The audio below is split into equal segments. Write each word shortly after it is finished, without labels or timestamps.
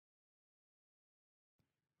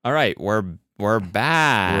All right, we're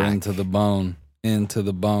back. We're into the bone. Into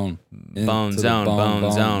the bone. Bone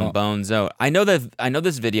zone. I know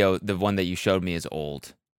this video, the one that you showed me, is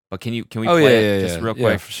old. But can we play it just real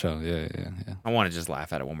quick? Yeah, for sure. Yeah. I want to just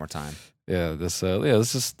laugh at it one more time. Yeah, this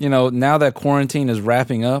is, now that quarantine is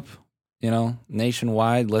wrapping up,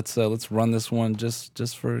 nationwide, let's run this one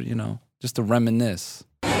just for, just to reminisce.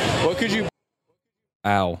 What could you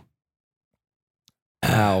Ow.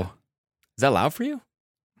 Is that loud for you?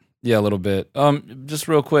 Yeah, a little bit. Just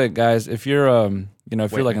real quick, guys, if you're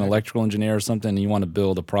if you're like an electrical engineer or something and you want to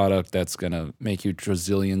build a product that's gonna make you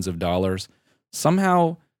trillions of dollars,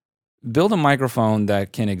 somehow build a microphone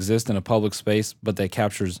that can exist in a public space, but that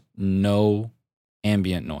captures no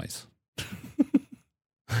ambient noise.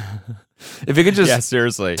 If you could just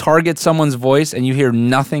seriously target someone's voice and you hear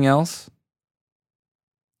nothing else,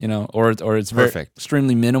 or it's perfect,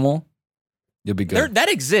 extremely minimal, you'll be good.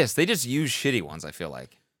 That exists. They just use shitty ones, I feel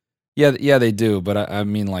like. Yeah, they do. But I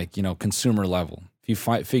mean, like, consumer level. If you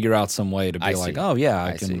figure out some way to be like, oh yeah,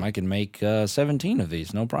 I can make 17 of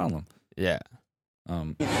these, no problem. Yeah.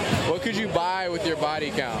 What could you buy with your body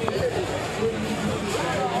count? A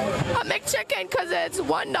McChicken because it's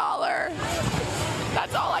 $1.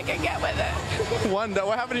 That's all I can get with it. What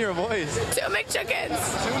happened to your voice? 2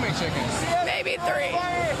 McChickens. 2 McChickens. Maybe 3.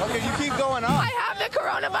 Okay, you keep going up. I have the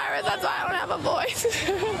coronavirus, that's why I don't have a voice.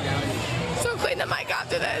 So clean the mic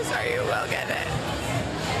after this or you will get it.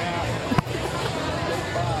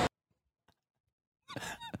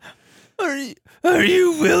 Or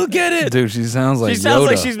you will get it. Dude, she sounds like She sounds Yoda.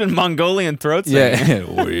 like she's been Mongolian throat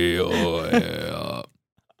singing. Yeah.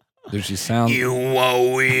 Dude, she sounds...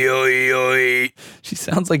 She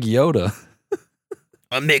sounds like Yoda.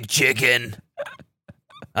 A McChicken.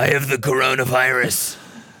 I have the coronavirus.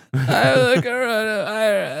 I have the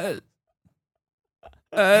coronavirus.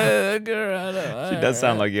 She does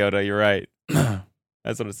sound like Yoda, you're right.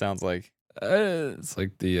 That's what it sounds like. It's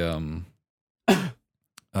like the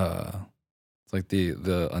it's like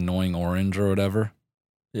the annoying orange or whatever.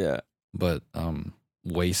 Yeah. But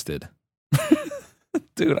wasted.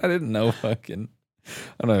 Dude, I didn't know fucking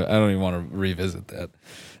I don't even want to revisit that.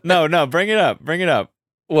 No, bring it up.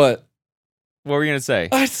 What? What were you gonna say?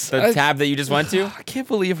 The tab that you just went to? I can't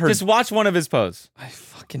believe her. Just watch one of his posts. I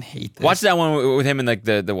fucking hate this. Watch that one with him and like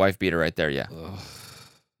the wife beater right there, yeah. Ugh.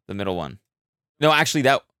 The middle one. No, actually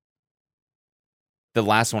the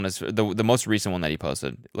last one is the most recent one that he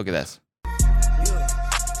posted. Look at this.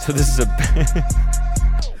 So this is a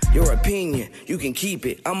Your opinion, you can keep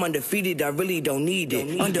it. I'm undefeated, I really don't need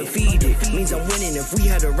it. Undefeated means I'm winning. If we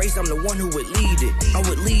had a race, I'm the one who would lead it. I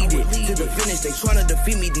would lead it to the finish. They trying to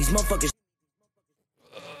defeat me, these motherfuckers.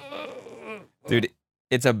 Dude,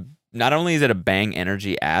 not only is it a Bang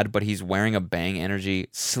Energy ad, but he's wearing a Bang Energy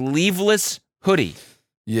sleeveless hoodie.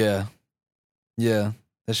 Yeah. Yeah.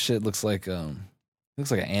 That shit looks like an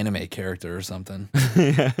anime character or something.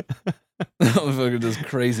 Yeah. Fucking just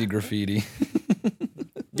crazy graffiti.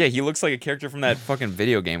 Yeah, he looks like a character from that fucking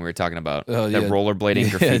video game we were talking about. Oh, that yeah.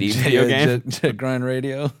 rollerblading graffiti video game. Jet Grind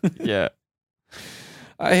Radio. Yeah.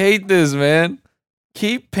 I hate this, man.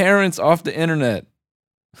 Keep parents off the internet.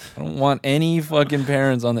 I don't want any fucking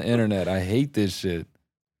parents on the internet. I hate this shit.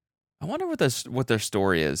 I wonder what their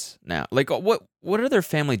story is now. Like, what are their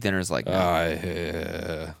family dinners like now?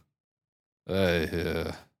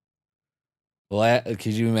 Could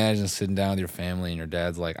you imagine sitting down with your family and your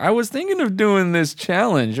dad's like, I was thinking of doing this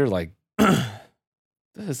challenge. You're like,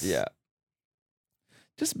 Yeah.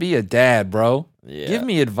 Just be a dad, bro. Yeah. Give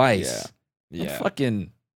me advice. Yeah.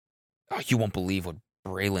 Fucking. Oh, you won't believe what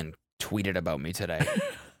Braylon tweeted about me today.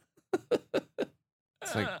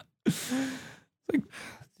 It's like,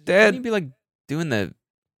 Dad. Wouldn't you be like doing the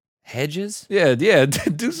hedges? Yeah.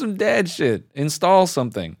 Do some dad shit. Install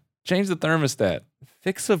something. Change the thermostat.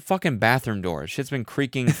 Fix the fucking bathroom door. Shit's been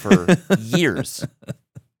creaking for years.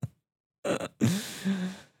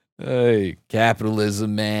 Hey,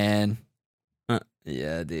 capitalism, man.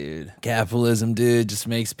 Yeah, dude. Capitalism, dude, just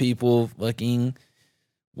makes people fucking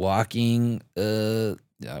walking.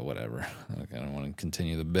 Yeah, whatever. Okay, I don't want to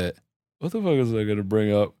continue the bit. What the fuck is I gonna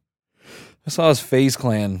bring up? I saw his FaZe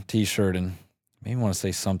Clan t-shirt and made me want to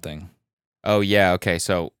say something. Oh yeah, okay.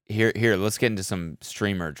 So here, let's get into some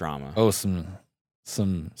streamer drama. Oh, some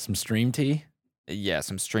stream tea? Yeah,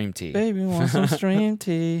 some stream tea. Baby want some stream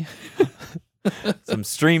tea. Some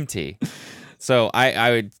stream tea. So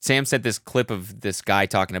Sam sent this clip of this guy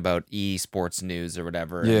talking about esports news or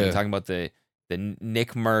whatever. Yeah. And talking about the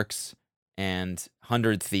Nick Merckx and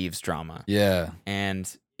 100 Thieves drama. Yeah.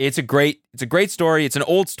 And it's a great story. It's an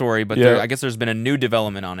old story, but Yeah. I guess there's been a new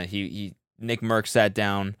development on it. Nick Merckx sat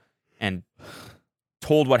down and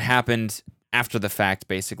told what happened after the fact.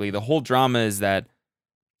 Basically, the whole drama is that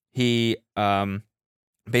he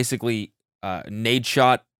basically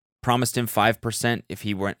Nadeshot promised him 5% if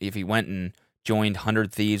he went and joined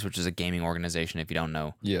 100 Thieves, which is a gaming organization, if you don't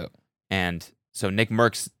know. Yeah. And so Nick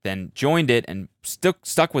Merckx then joined it and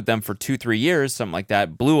stuck with them for 2-3 years, something like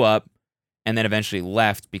that, blew up, and then eventually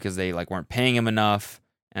left because they like weren't paying him enough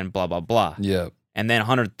and blah, blah, blah. Yeah. And then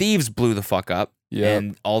 100 Thieves blew the fuck up. Yeah.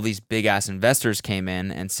 And all these big-ass investors came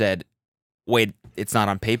in and said, wait, it's not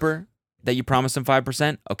on paper that you promised him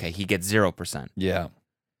 5%? Okay, he gets 0%. Yeah.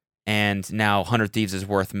 And now 100 Thieves is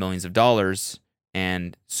worth millions of dollars.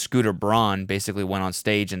 And Scooter Braun basically went on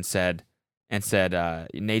stage and said,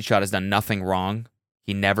 Nadeshot has done nothing wrong.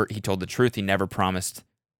 He told the truth. He never promised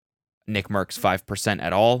Nick Merckx 5%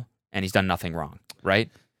 at all, and he's done nothing wrong, right?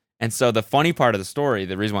 And so the funny part of the story,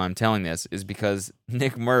 the reason why I'm telling this, is because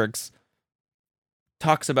Nick Merckx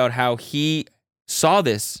talks about how he saw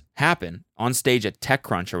this happen on stage at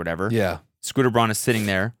TechCrunch or whatever. Yeah. Scooter Braun is sitting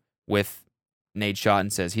there with Nadeshot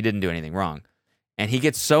and says he didn't do anything wrong. And he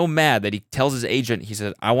gets so mad that he tells his agent, he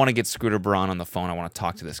said, I want to get Scooter Braun on the phone. I want to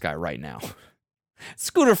talk to this guy right now.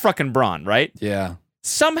 Scooter fucking Braun, right? Yeah.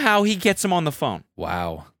 Somehow he gets him on the phone.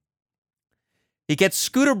 Wow. He gets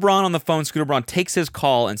Scooter Braun on the phone. Scooter Braun takes his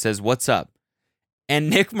call and says, what's up? And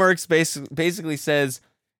Nick Merckx basically says,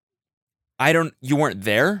 you weren't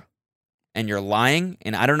there and you're lying.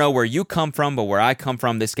 And I don't know where you come from, but where I come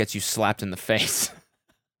from, this gets you slapped in the face.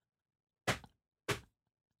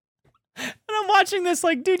 I'm watching this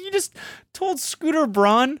like, dude, you just told Scooter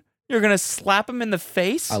Braun you're going to slap him in the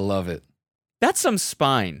face? I love it. That's some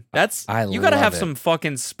spine. You got to have some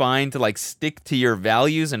fucking spine to like stick to your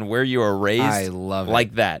values and where you were raised. I love it.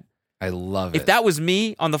 Like that. I love it. If that was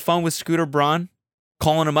me on the phone with Scooter Braun,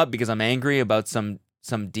 calling him up because I'm angry about some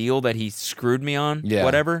deal that he screwed me on,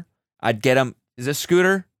 whatever, I'd get him, is this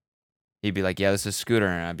Scooter? He'd be like, yeah, this is Scooter.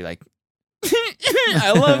 And I'd be like,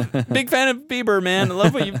 big fan of Bieber, man. I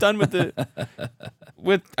love what you've done with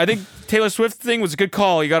I think Taylor Swift thing was a good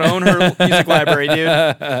call. You got to own her music library,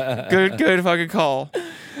 dude. Good fucking call.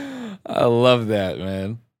 I love that,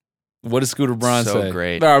 man. What does Scooter Braun say? So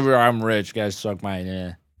great. I'm rich. Guys suck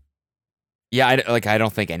my Yeah, I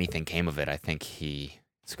don't think anything came of it. I think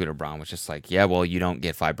Scooter Braun was just like, yeah, well, you don't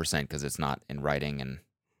get 5% because it's not in writing and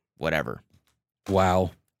whatever. Wow.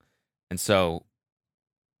 And so,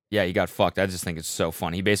 yeah, you got fucked. I just think it's so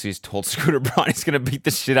funny. He basically just told Scooter Braun he's going to beat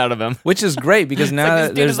the shit out of him. Which is great because now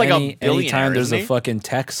like there's like anytime there's a fucking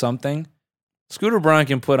tech something, Scooter Braun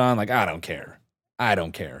can put on like, I don't care.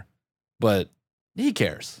 But he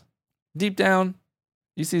cares. Deep down,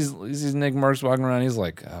 he sees Nick Merckx walking around. He's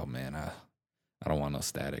like, oh, man, I don't want no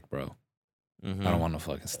static, bro. Mm-hmm. I don't want no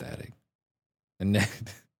fucking static. And Nick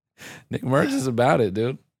Merckx is about it,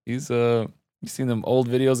 dude. He's you seen them old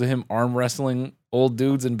videos of him arm wrestling old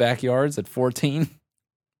dudes in backyards at 14?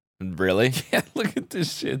 Really? Yeah, look at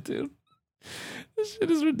this shit, dude. This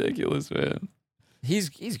shit is ridiculous, man.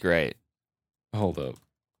 He's great. Hold up.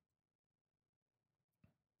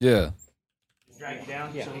 Yeah. Drag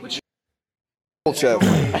down. Yeah. Chef.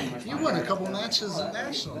 You won a couple matches at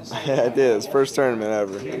Nationals. Yeah, I did. It's first tournament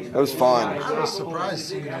ever. It was fun. I was surprised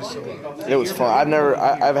seeing you so well. It was fun.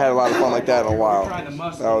 I've had a lot of fun like that in a while.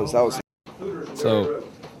 That was. So.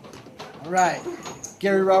 All right.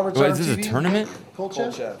 Gary Roberts. Wait, is this a tournament? Cold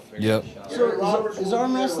Chef? Yep. So is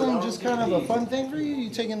arm wrestling just kind of a fun thing for you? Are you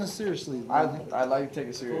taking this seriously? I'd like to take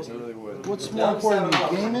it serious. I really would. What's more important to you,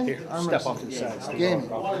 gaming? Arm Step off wrestling? to the side. Gaming.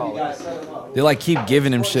 They like keep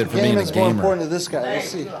giving him shit for being a Gaming's more gamer. important to this guy. Let's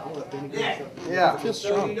see. Yeah. He feels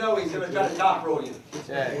strong. he's going to try to top roll you.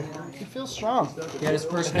 He feels strong. Get his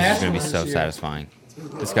first This is going to be so satisfying.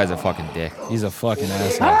 This guy's a fucking dick. He's a fucking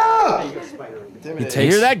asshole. You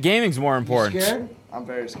hear that? Gaming's more important Scared? I'm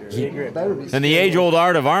very scared. Better be than the age-old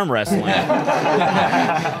art of arm wrestling. I'm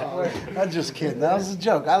just kidding. That was a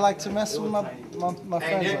joke. I like to mess with my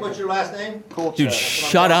friends. Nick, what's your last name? Cool. Dude,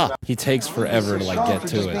 shut up. He takes forever to like Strong get for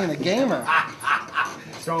to just being it. a gamer.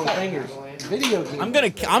 Strong fingers. Video game.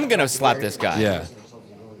 I'm gonna slap this guy. Yeah.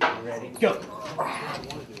 Ready? Go.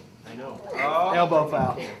 Elbow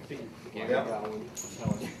foul.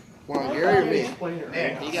 Well, Gary or me?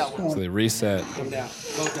 So they reset. Come down.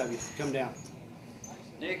 Both of you. Come down.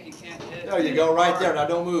 Nick, you can't hit. There you go. Right there. Now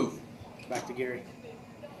don't move. Back to Gary.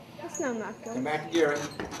 That's not knuckle. Come back to Gary.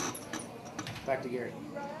 Back to Gary.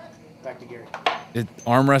 Back to Gary.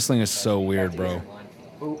 Arm wrestling is so weird, bro.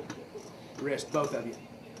 Ooh. Wrist. Both of you.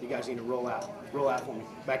 You guys need to roll out. Roll out for me.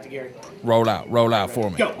 Back to Gary. Roll out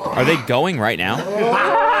for me. Go. Are they going right now?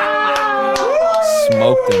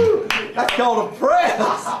 Smoked him. That's called a press.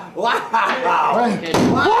 Wow.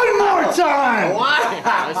 One more time. on!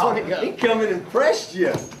 Why? He come and impressed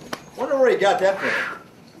you. Wonder where he got that from.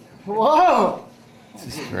 Whoa!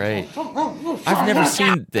 This is great. I've never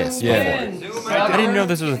seen this before. I didn't know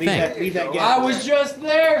this was a thing. Leave that I was just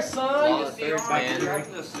there, son. I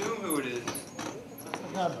can assume who it is.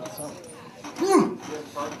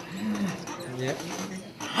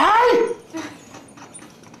 Hi!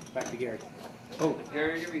 Back to Gary. Oh,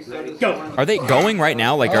 Gary, give me soda. Go. Are they going right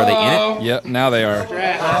now? Like, are they in it? Yep, now they are.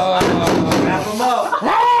 Wrap him up.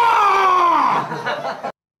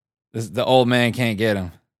 The old man can't get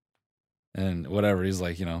him. And whatever, he's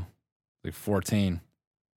like, like 14. And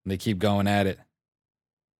they keep going at it.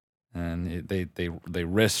 And they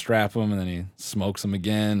wrist strap him, and then he smokes him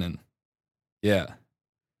again. And yeah,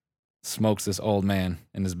 smokes this old man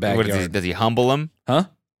in his backyard. Does he humble him? Huh?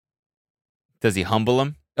 Does he humble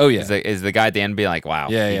him? Oh, yeah. Is the guy at the end be like, wow,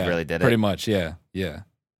 he really did it? Pretty much, yeah.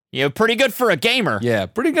 Pretty good for a gamer. Yeah,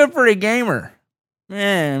 pretty good for a gamer.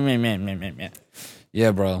 Yeah,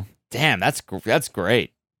 bro. Damn, that's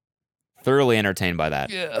great. Thoroughly entertained by that.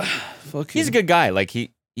 Yeah. He's a good guy. Like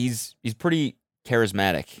he's pretty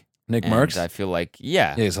charismatic. Nick And Merckx? I feel like,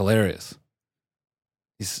 yeah. Yeah, he's hilarious.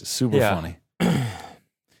 He's super Yeah. funny.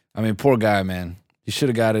 I mean, poor guy, man. He should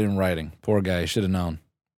have got it in writing. Poor guy. He should have known.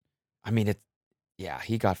 I mean,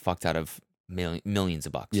 he got fucked out of millions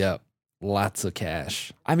of bucks. Yep. Lots of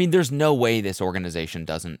cash. I mean, there's no way this organization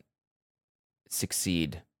doesn't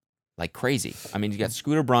succeed like crazy. I mean, you got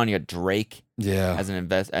Scooter Braun, you got Drake. Yeah. As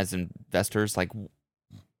investors, like,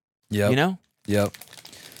 Yep. Yep.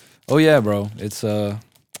 Oh yeah, bro. It's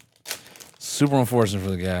super unfortunate for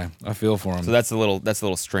the guy. I feel for him. So that's a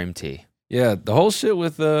little stream tea. Yeah, the whole shit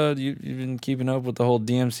with you've been keeping up with the whole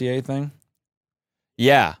DMCA thing?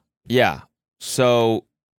 Yeah. So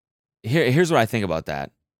here's what I think about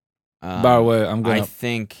that. By the way, I'm gonna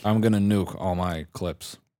nuke all my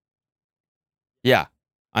clips. Yeah.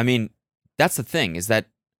 I mean, that's the thing, is that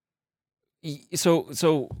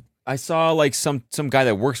so I saw like some guy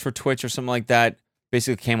that works for Twitch or something like that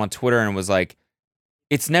basically came on Twitter and was like,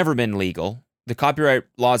 it's never been legal. The copyright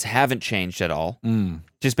laws haven't changed at all.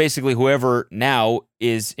 Just basically whoever now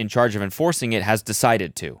is in charge of enforcing it has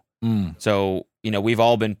decided to. So, we've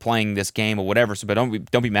all been playing this game or whatever, but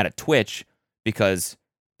don't be mad at Twitch, because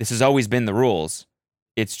this has always been the rules.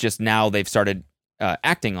 It's just now they've started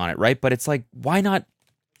acting on it, right? But it's like, why not?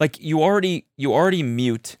 Like, you already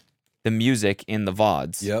mute the music in the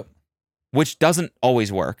VODs. Yep. Which doesn't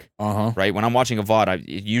always work. Uh-huh. Right? When I'm watching a VOD,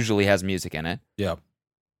 it usually has music in it. Yep.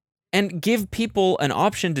 And give people an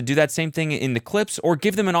option to do that same thing in the clips, or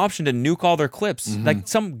give them an option to nuke all their clips. Mm-hmm. Like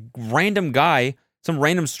some random guy, some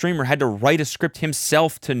random streamer had to write a script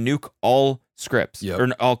himself to nuke all scripts. Yep. Or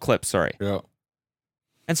all clips, sorry. Yeah.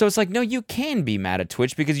 And so it's like, no, you can be mad at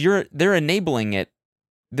Twitch because they're enabling it.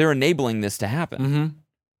 They're enabling this to happen. Mm-hmm.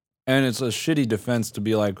 And it's a shitty defense to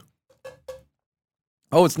be like,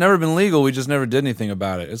 oh, it's never been legal. We just never did anything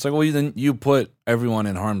about it. It's like, well, then you put everyone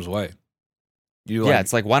in harm's way.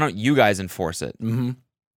 It's like, why don't you guys enforce it? Mm-hmm.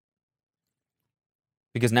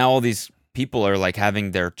 Because now all these people are like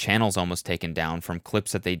having their channels almost taken down from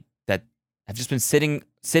clips that have just been sitting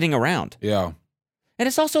around. Yeah. And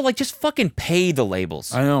it's also like, just fucking pay the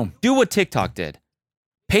labels. I know. Do what TikTok did.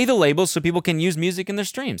 Pay the labels so people can use music in their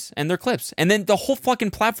streams and their clips. And then the whole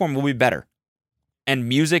fucking platform will be better.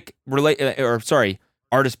 And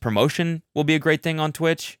artist promotion will be a great thing on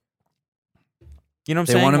Twitch. You know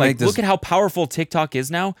what I'm saying? Like, look at how powerful TikTok is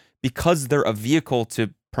now because they're a vehicle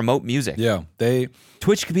to promote music. Yeah.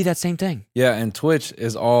 Twitch could be that same thing. Yeah, and Twitch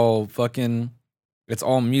is all it's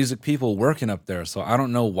all music people working up there. So I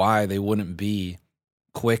don't know why they wouldn't be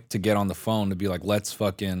quick to get on the phone to be like, let's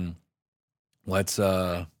figure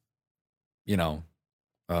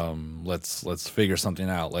something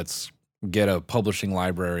out. Let's get a publishing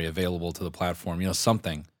library available to the platform,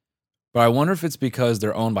 something. But I wonder if it's because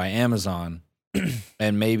they're owned by Amazon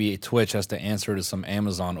and maybe Twitch has to answer to some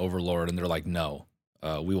Amazon overlord and they're like, no,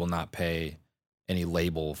 we will not pay any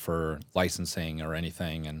label for licensing or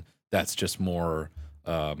anything. And that's just more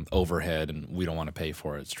overhead and we don't want to pay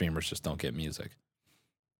for it. Streamers just don't get music.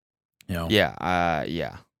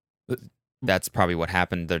 Yeah. That's probably what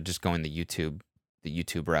happened. They're just going the YouTube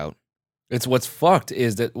route. It's what's fucked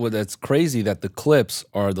is that's crazy that the clips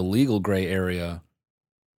are the legal gray area.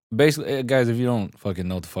 Basically, guys, if you don't fucking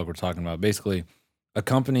know what the fuck we're talking about, basically a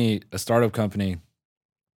startup company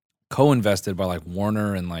co-invested by like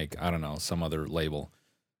Warner and like, I don't know, some other label.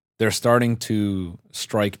 They're starting to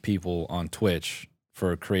strike people on Twitch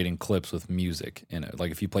for creating clips with music in it.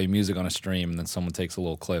 Like if you play music on a stream and then someone takes a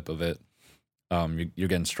little clip of it, you're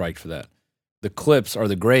getting striked for that. The clips are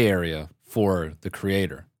the gray area for the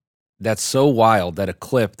creator. that's so wild that a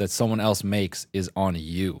clip that someone else makes is on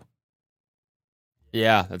you.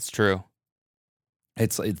 Yeah, that's true.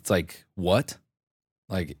 It's like, what?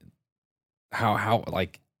 Like, how,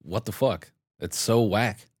 like, what the fuck? It's so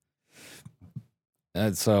whack.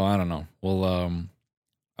 And so, I don't know. Well,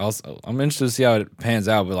 I'm interested to see how it pans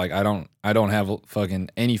out, but like, I don't have fucking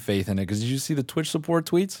any faith in it. Because did you see the Twitch support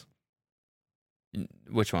tweets?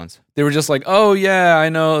 Which ones? They were just like, oh yeah, I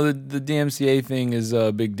know the DMCA thing is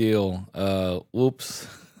a big deal. Whoops.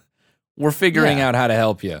 We're figuring out how to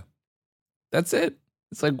help you. That's it.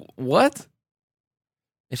 It's like, what?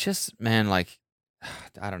 It's just, man, like,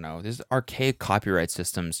 I don't know. These archaic copyright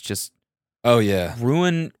systems just oh yeah,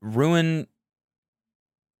 ruin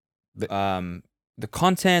the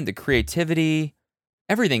content, the creativity,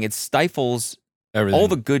 everything. It stifles everything. all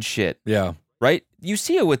the good shit. Yeah. Right? You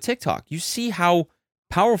see it with TikTok. You see how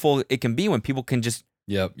powerful it can be when people can just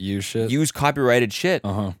use copyrighted shit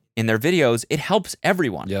in their videos. It helps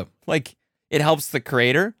everyone. Yep. Like, it helps the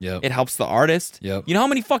creator. Yep. It helps the artist. Yep. You know how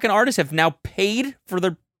many fucking artists have now paid for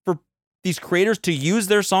these creators to use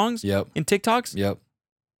their songs in TikToks?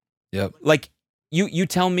 Yep. Like, you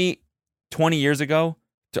tell me 20 years ago,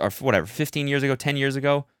 or whatever, 15 years ago, 10 years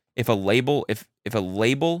ago, if a label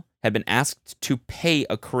had been asked to pay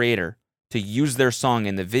a creator to use their song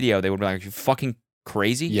in the video, they would be like, you fucking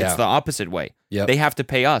crazy? Yeah. It's the opposite way. Yep. They have to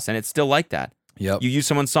pay us, and it's still like that. Yep. You use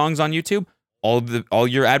someone's songs on YouTube, all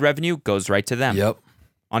your ad revenue goes right to them. Yep.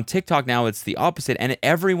 On TikTok now, it's the opposite, and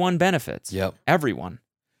everyone benefits. Yep. Everyone.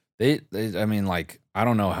 I mean, like, I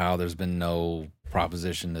don't know how there's been no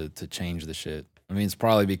proposition to change the shit. I mean, it's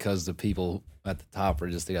probably because the people at the top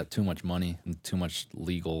they got too much money and too much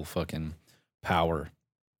legal fucking power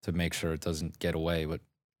to make sure it doesn't get away. But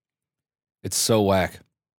it's so whack.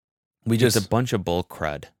 It's a bunch of bull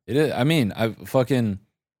crud. It is. I mean,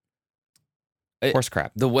 horse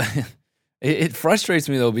crap. The way it frustrates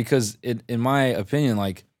me though, because in my opinion,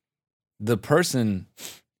 like, the person,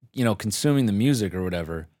 consuming the music or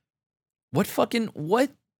whatever, what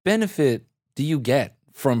benefit do you get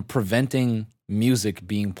from preventing music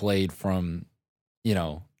being played from,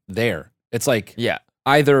 there? It's like,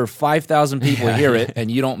 either 5,000 people hear it and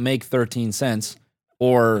you don't make 13 cents,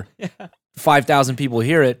 or 5,000 people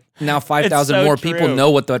hear it. Now 5,000 more people know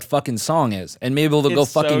what that fucking song is, and maybe they'll go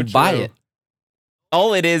fucking buy it.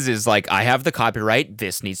 All it is like, I have the copyright.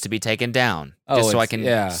 This needs to be taken down, just so I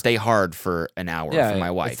can stay hard for an hour for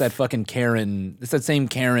my wife. It's that fucking Karen. It's that same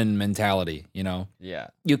Karen mentality, Yeah.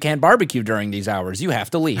 You can't barbecue during these hours. You have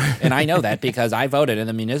to leave, and I know that because I voted in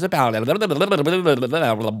the municipality.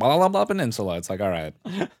 Peninsula. It's like, all right.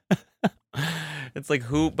 It's like,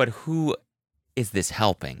 who is this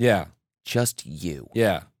helping? Yeah. Just you.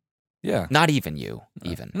 Yeah. Not even you.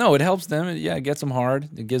 Even. No, it helps them. Yeah, it gets them hard.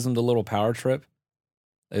 It gives them the little power trip.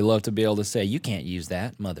 They love to be able to say, you can't use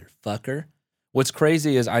that, motherfucker. What's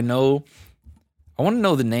crazy is I want to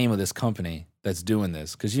know the name of this company that's doing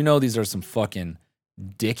this, because these are some fucking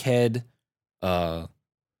dickhead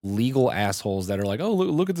legal assholes that are like, oh,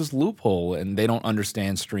 look at this loophole, and they don't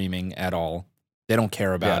understand streaming at all. They don't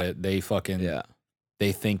care about it. They fucking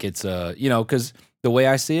they think it's because the way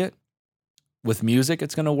I see it, with music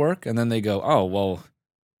it's gonna work, and then they go, oh well,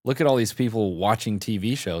 look at all these people watching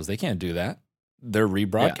TV shows. They can't do that. They're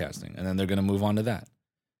rebroadcasting, and then they're going to move on to that.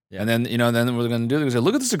 Yeah. And then, then we're going to do is say,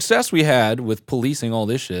 look at the success we had with policing all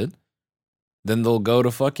this shit. Then they'll go to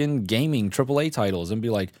fucking gaming AAA titles and be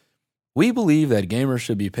like, we believe that gamers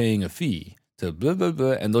should be paying a fee to blah, blah,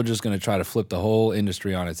 blah. And they're just going to try to flip the whole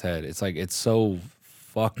industry on its head. It's like, it's so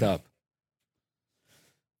fucked up.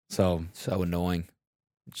 So annoying.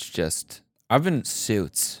 It's just,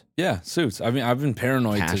 suits. Yeah, suits. I mean, I've been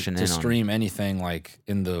paranoid to stream anything like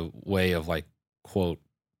in the way of like, quote,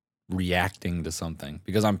 reacting to something,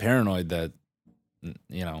 because I'm paranoid that,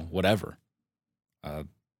 whatever.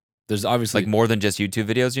 There's obviously like more than just YouTube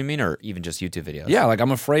videos, you mean, or even just YouTube videos? Yeah, like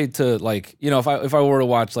I'm afraid to like, if I were to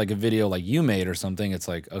watch like a video like you made or something, it's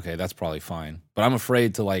like, okay, that's probably fine. But I'm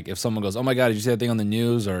afraid to like, if someone goes, oh my God, did you see that thing on the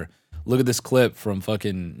news? Or look at this clip from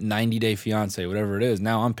fucking 90 Day Fiance, whatever it is.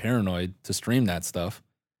 Now I'm paranoid to stream that stuff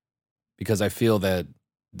because I feel that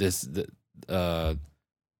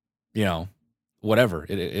whatever,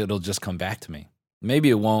 it'll just come back to me. Maybe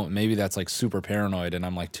it won't. Maybe that's like super paranoid, and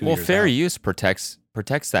I'm like 2 years. Well, fair out. use protects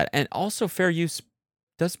that, and also fair use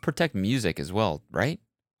does protect music as well, right?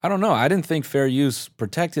 I don't know. I didn't think fair use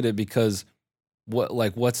protected it because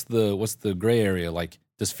what's the gray area? Like,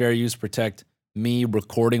 does fair use protect me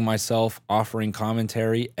recording myself, offering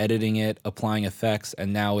commentary, editing it, applying effects,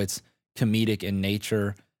 and now it's comedic in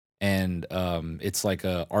nature and it's like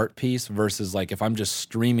a art piece versus like if I'm just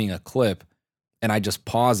streaming a clip and I just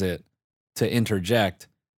pause it to interject,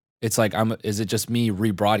 it's like is it just me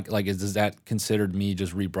is that considered me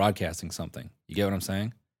just rebroadcasting something? You get what I'm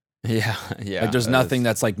saying? Yeah. Like there's nothing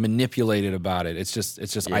that's like manipulated about it. It's just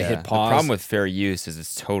I hit pause. The problem with fair use is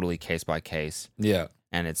it's totally case by case. Yeah.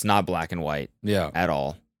 And it's not black and white. Yeah. At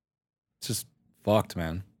all. It's just fucked,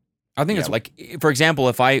 man. I think it's like, for example,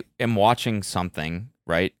 if I am watching something,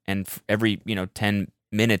 right, and every 10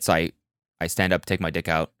 minutes I stand up, take my dick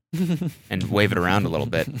out, and wave it around a little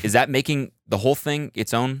bit, is that making the whole thing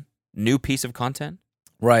its own new piece of content?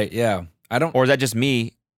 Right. Yeah. Or is that just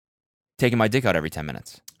me taking my dick out every 10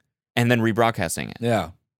 minutes and then rebroadcasting it?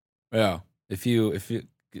 Yeah. Yeah. If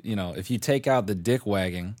you take out the dick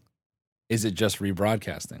wagging, is it just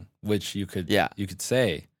rebroadcasting? Which you could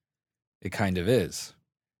say it kind of is.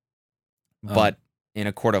 But in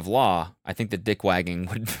a court of law, I think the dick wagging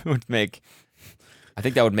would make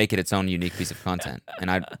it its own unique piece of content, and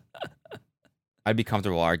I'd be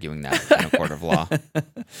comfortable arguing that in a court of law.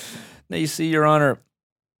 Now you see, Your Honor,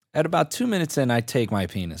 at about 2 minutes in, I take my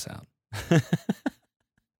penis out. Have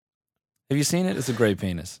you seen it? It's a great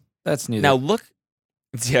penis. That's neither. Now look,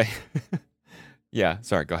 yeah.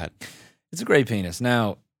 Sorry, go ahead. It's a great penis.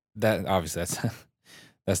 Now that obviously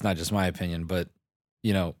that's not just my opinion, but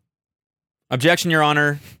objection, Your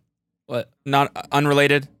Honor. What? Not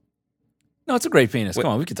unrelated. No, it's a great penis. Come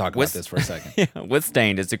on, we can talk about this for a second. Yeah,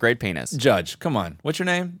 withstained. It's a great penis. Judge, come on. What's your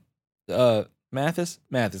name? Mathis.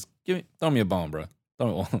 Throw me a bone, bro.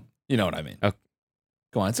 You know what I mean. Okay.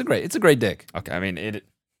 Come on, it's a great dick. Okay, I mean it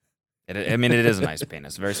is a nice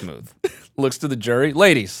penis, very smooth. Looks to the jury,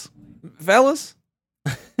 ladies, fellas,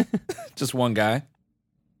 just one guy.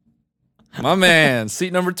 My man,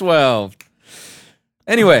 seat number 12.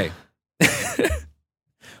 Anyway,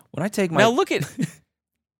 when I take my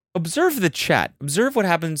observe the chat. Observe what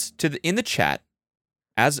happens in the chat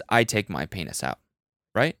as I take my penis out.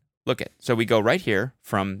 Right? Look at. So we go right here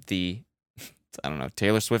from the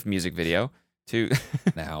Taylor Swift music video to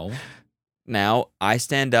Now I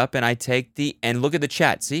stand up and I take and look at the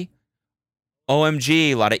chat. See?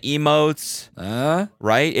 OMG, a lot of emotes.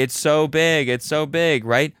 Right? It's so big,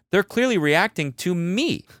 right? They're clearly reacting to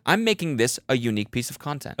me. I'm making this a unique piece of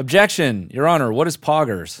content. Objection, Your Honor. What is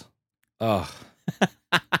poggers? Oh.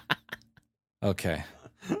 Okay.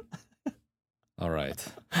 All right.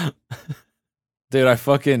 Dude,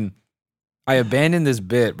 I abandoned this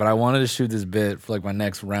bit, but I wanted to shoot this bit for like my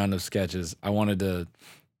next round of sketches. I wanted to,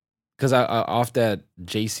 because I off that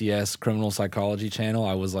JCS criminal psychology channel,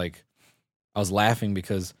 I was laughing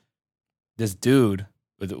because this dude,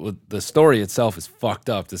 with the story itself is fucked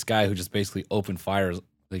up. This guy who just basically opened fires,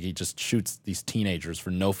 like he just shoots these teenagers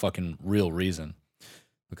for no fucking real reason.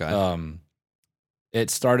 Okay. It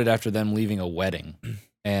started after them leaving a wedding.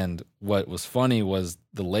 And what was funny was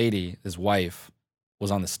the lady, his wife,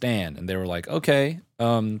 was on the stand, and they were like, okay,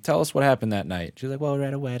 tell us what happened that night. She's like, well, we're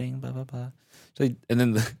at a wedding, blah, blah, blah. And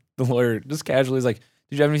then the lawyer just casually is like,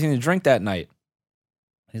 did you have anything to drink that night?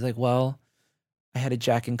 He's like, well, I had a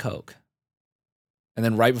Jack and Coke. And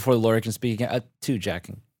then right before the lawyer can speak again, two Jack.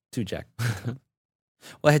 Well,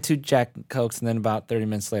 I had 2 Jack and Cokes, and then about 30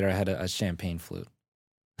 minutes later, I had a champagne flute.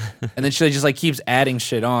 And then she just like keeps adding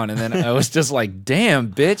shit on, and then I was just like,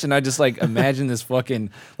 damn, bitch. And I just like imagine this fucking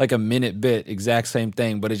like a minute bit, exact same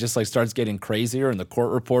thing, but it just like starts getting crazier, and the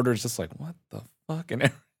court reporter is just like, what the fuck?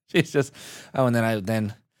 And she's just, and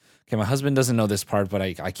then okay, my husband doesn't know this part, but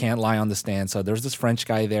I can't lie on the stand. So there's this French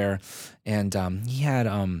guy there, and he had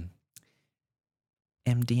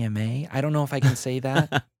MDMA. I don't know if I can say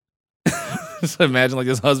that. So imagine like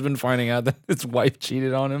his husband finding out that his wife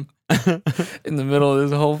cheated on him in the middle of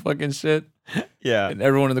this whole fucking shit. Yeah. And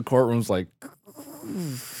everyone in the courtroom's like,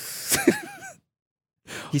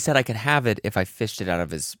 he said I could have it if I fished it out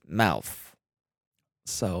of his mouth.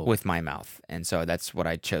 So with my mouth. And so that's what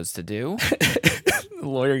I chose to do. The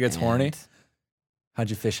lawyer gets horny.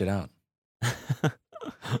 How'd you fish it out?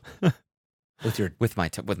 with my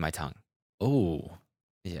tongue. Oh.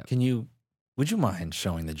 Yeah. Would you mind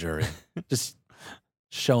showing the jury? Just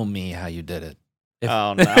show me how you did it.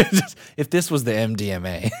 Oh, no. If this was the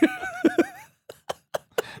MDMA.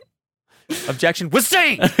 Objection.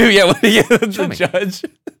 Withstained! The judge.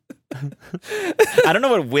 I don't know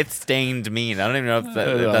what withstained means. I don't even know if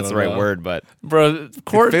that's the right word, but bro,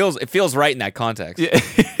 it feels right in that context. Yeah.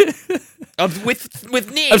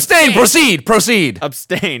 With knee. Abstain. Proceed.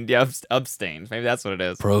 Abstained. Yeah, abstained. Maybe that's what it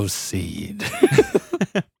is. Proceed.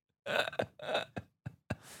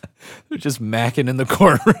 They're just macking in the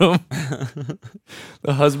courtroom.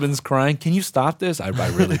 The husband's crying. Can you stop this? I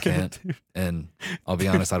really can't. And I'll be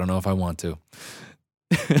honest, I don't know if I want to.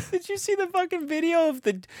 Did you see the fucking video of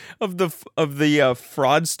the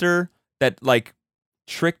fraudster that like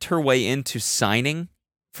tricked her way into signing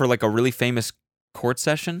for like a really famous court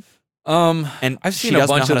session. And I've she seen a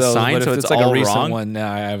doesn't bunch know of how to those, sign, but so if it's it's like a all recent wrong. one, no,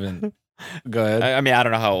 I haven't. Go ahead. I mean, I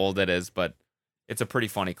don't know how old it is, but it's a pretty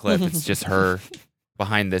funny clip. It's just her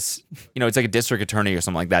behind this, it's like a district attorney or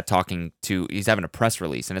something like that he's having a press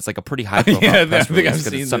release, and it's like a pretty high profile press release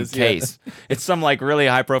because it's some case. It's some like really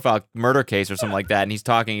high profile murder case or something like that, and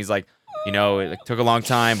he's like, it took a long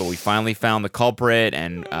time, but we finally found the culprit,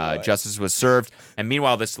 and justice was served. And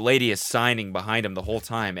meanwhile, this lady is signing behind him the whole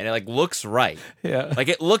time, and it like looks right. Yeah. Like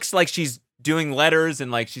it looks like she's doing letters,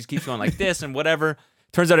 and like she keeps going like this and whatever.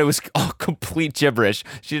 Turns out it was all complete gibberish.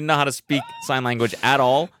 She didn't know how to speak sign language at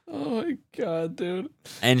all. Oh my God, dude.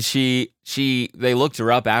 And they looked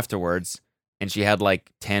her up afterwards, and she had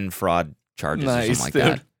like 10 fraud charges or something like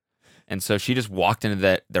that. And so she just walked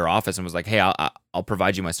into their office and was like, "Hey, I'll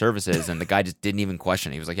provide you my services." And the guy just didn't even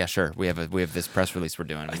question it. He was like, "Yeah, sure. We have this press release we're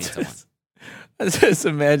doing. We need someone." I just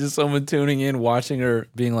imagine someone tuning in, watching her,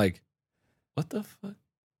 being like, "What the fuck?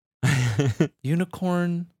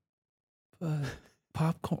 Unicorn,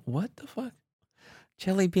 popcorn? What the fuck?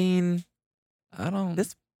 Jelly bean? I don't.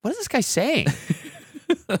 What is this guy saying?"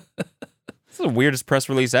 This is the weirdest press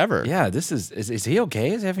release ever. Yeah, this is he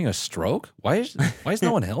okay? Is he having a stroke? Why is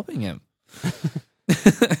no one helping him?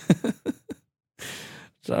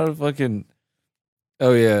 Try to fucking.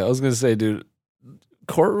 Oh yeah, I was gonna say, dude,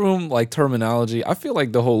 courtroom like terminology. I feel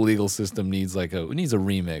like the whole legal system needs a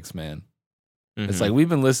remix, man. Mm-hmm. It's like we've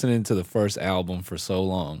been listening to the first album for so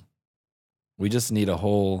long. We just need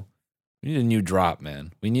we need a new drop,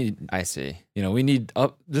 man. I see. We need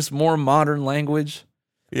just more modern language.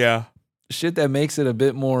 Yeah. Shit that makes it a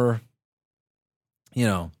bit more,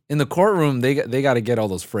 in the courtroom, they got to get all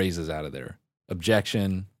those phrases out of there.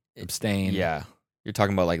 Objection, abstain. Yeah. You're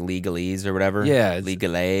talking about like legalese or whatever? Yeah.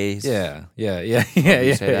 Legalese. Yeah. You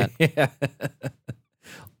say that? Yeah.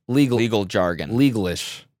 Legal jargon.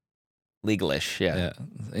 Legalish, yeah.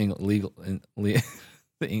 Legal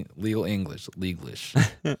English.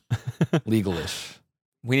 Legalish.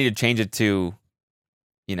 We need to change it to,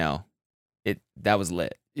 that was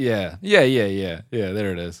lit. Yeah.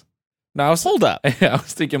 There it is. No, hold up. I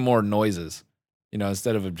was thinking more noises.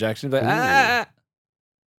 Instead of objections, like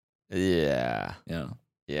Yeah.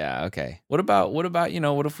 Yeah. Okay. What about what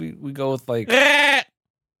if we go with like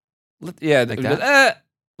Like that?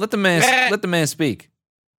 let the man speak.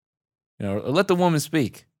 Let the woman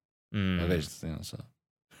speak. So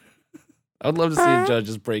I'd love to see a judge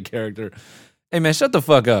just break character. Hey man, shut the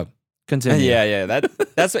fuck up. Continue. Yeah.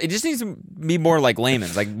 That's it. Just needs to be more like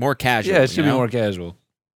layman's, like more casual. Yeah, it should be more casual.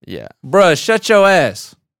 Yeah. Bruh, shut your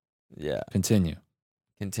ass. Yeah. Continue.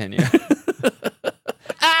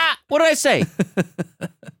 What did I say?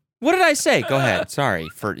 What did I say? Go ahead. Sorry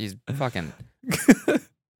for he's fucking.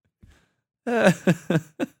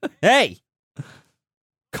 Hey,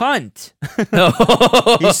 cunt.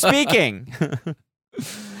 He's speaking.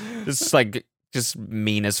 Just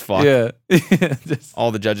mean as fuck. Yeah.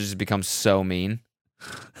 All the judges become so mean.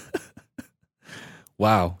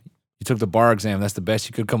 Wow. You took the bar exam. That's the best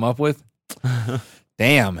you could come up with?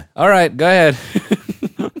 Damn. All right, go ahead.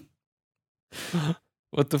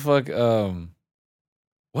 What the fuck?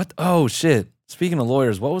 What? Oh, shit. Speaking of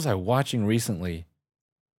lawyers, what was I watching recently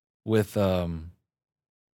with, Trial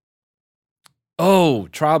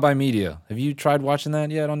by Media. Have you tried watching that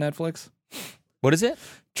yet on Netflix? What is it?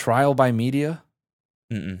 Trial by Media.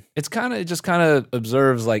 Mm-mm. It just kind of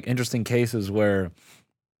observes like interesting cases where,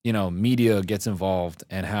 media gets involved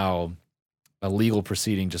and how a legal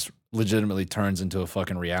proceeding just legitimately turns into a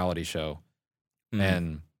fucking reality show. Mm-hmm.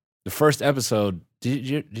 And the first episode, did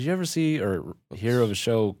you ever see or hear of a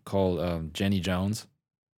show called Jenny Jones?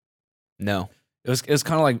 No. It was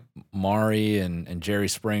kind of like Maury and Jerry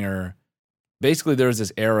Springer. Basically, there was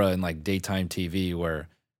this era in like daytime TV where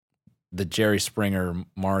the Jerry Springer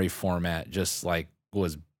Maury format just like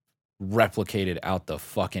was replicated out the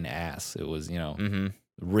fucking ass. It was, mm-hmm.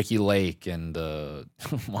 Ricky Lake and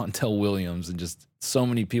Montel Williams and just so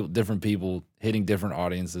many people, different people hitting different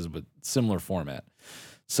audiences, but similar format.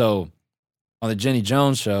 So on the Jenny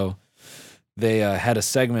Jones show, they had a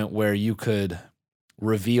segment where you could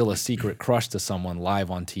reveal a secret crush to someone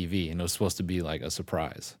live on TV, and it was supposed to be like a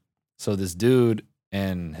surprise. So this dude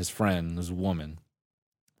and his friend, this woman,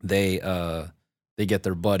 they get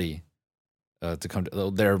their buddy to come,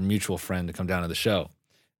 their mutual friend to come down to the show,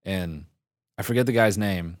 and I forget the guy's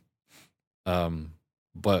name,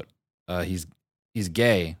 but he's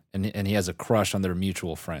gay and he has a crush on their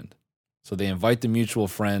mutual friend. So they invite the mutual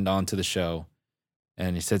friend onto the show,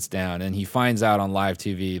 and he sits down and he finds out on live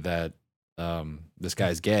TV that this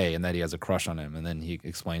guy's gay and that he has a crush on him, and then he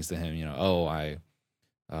explains to him, oh,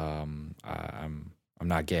 I'm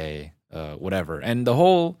not gay, whatever. And the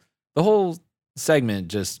whole segment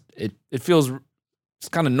just it feels it's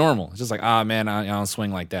kind of normal. It's just like, man, I don't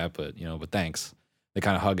swing like that, but but thanks. They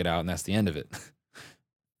kind of hug it out, and that's the end of it.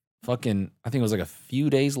 Fucking, I think it was like a few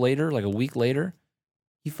days later, like a week later,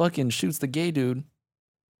 he fucking shoots the gay dude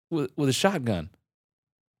with a shotgun.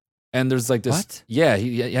 And there's like this, what? Yeah,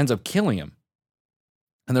 he ends up killing him.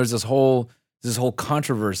 And there's this whole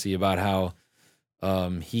controversy about how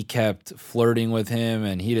he kept flirting with him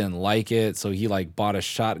and he didn't like it, so he like bought a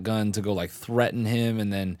shotgun to go like threaten him,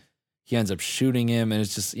 and then he ends up shooting him, and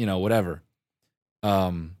it's just whatever.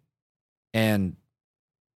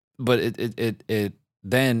 But it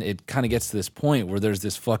then it kind of gets to this point where there's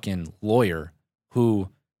this fucking lawyer who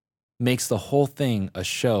makes the whole thing a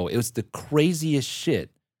show. It was the craziest shit,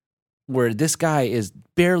 where this guy is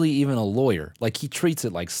barely even a lawyer. Like, he treats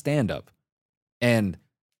it like stand-up. And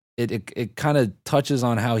it kind of touches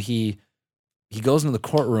on how he goes into the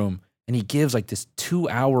courtroom and he gives like this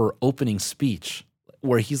 2-hour opening speech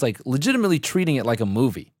where he's like legitimately treating it like a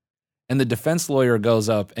movie. And the defense lawyer goes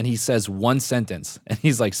up and he says one sentence. And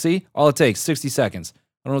he's like, see, all it takes, 60 seconds.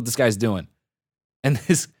 I don't know what this guy's doing. And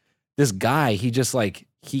this guy,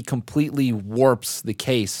 he completely warps the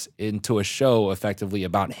case into a show effectively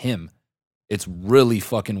about him. It's really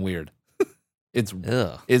fucking weird. It's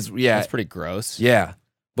That's pretty gross. Yeah.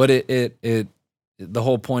 But the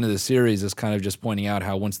whole point of the series is kind of just pointing out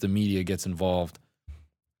how once the media gets involved,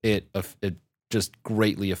 it just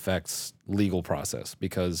greatly affects legal process,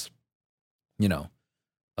 because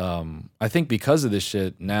I think because of this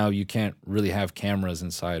shit, now you can't really have cameras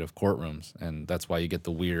inside of courtrooms, and that's why you get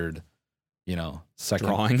the weird,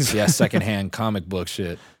 drawings. Yeah, secondhand comic book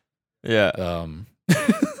shit. Yeah.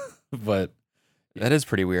 But that is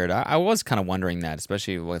pretty weird. I was kind of wondering that,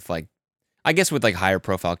 especially with I guess with higher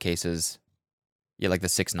profile cases, yeah, like the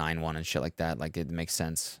 6ix9ine one and shit like that. Like, it makes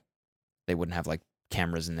sense. They wouldn't have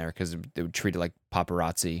cameras in there because they would treat it like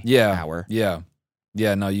paparazzi hour. Yeah.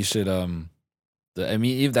 No, you should.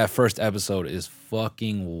 Even that first episode is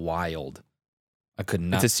fucking wild. I could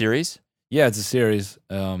not. It's a series? Yeah, it's a series.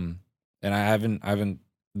 And I haven't.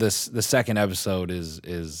 The second episode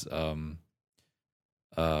is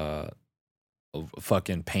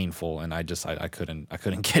fucking painful, and I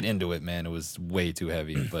couldn't get into it, man. It was way too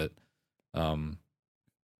heavy. But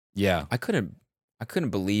yeah, I couldn't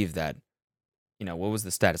believe that. What was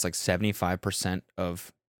the stat? It's like 75%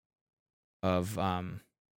 of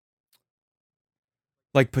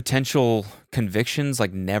potential convictions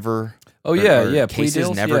never. Oh yeah, or plea cases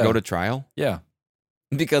deals? never Yeah. go to trial. Yeah.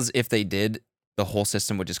 Because if they did, the whole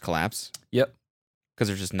system would just collapse. Yep. Because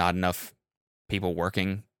there's just not enough people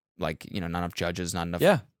working, not enough judges, not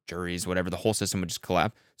enough juries, whatever. The whole system would just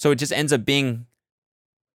collapse. So it just ends up being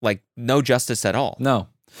no justice at all. No.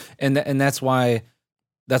 And that's why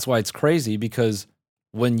it's crazy, because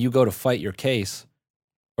when you go to fight your case,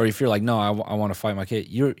 or if you're like, no, I want to fight my case,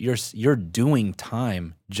 you're doing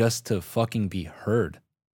time just to fucking be heard.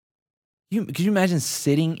 Could you imagine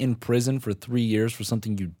sitting in prison for 3 years for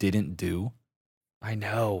something you didn't do? I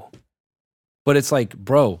know. But it's like,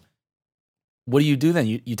 bro, what do you do then?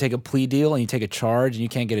 You take a plea deal and you take a charge and you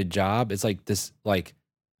can't get a job? It's like this,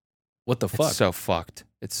 what the fuck? It's so fucked.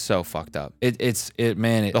 It's so fucked up.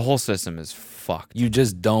 Man. The whole system is fucked. You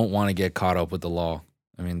just don't want to get caught up with the law.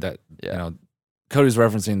 I mean, Cody's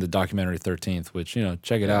referencing the documentary 13th, which,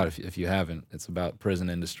 check it out if you haven't. It's about prison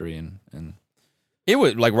industry and it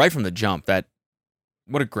was right from the jump.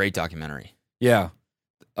 What a great documentary. Yeah.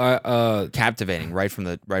 Captivating right from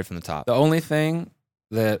the top. The only thing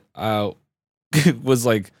that was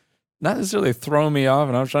not necessarily throwing me off,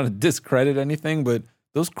 and I was trying to discredit anything, but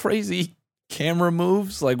those crazy camera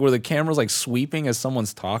moves, where the camera's sweeping as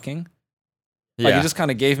someone's talking. It just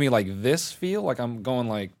kind of gave me this feel, I'm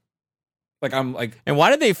going And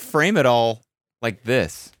why did they frame it all like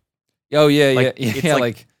this? Oh yeah,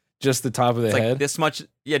 yeah. Just the top of the head. This much,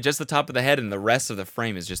 just the top of the head, and the rest of the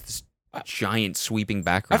frame is just this giant sweeping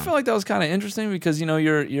background. I feel like that was kind of interesting because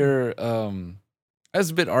you're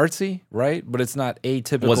that's a bit artsy, right? But it's not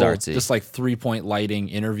atypical. It was artsy. Just 3-point lighting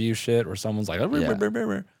interview shit, where someone's like,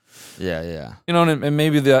 yeah. And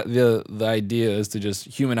maybe the idea is to just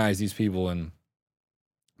humanize these people,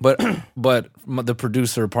 but the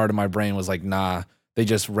producer part of my brain was like, nah, they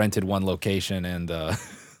just rented one location and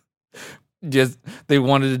just they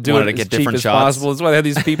wanted to do it as cheap as possible. That's why they had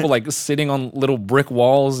these people sitting on little brick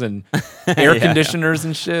walls and air conditioners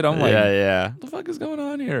and shit. I'm like, yeah. What the fuck is going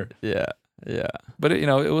on here? Yeah. But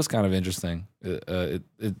it was kind of interesting.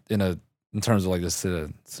 In in terms of like the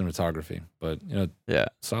cinematography. But Yeah.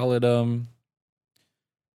 solid. I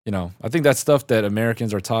think that's stuff that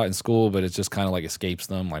Americans are taught in school, but it just kind of like escapes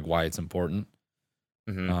them, like why it's important.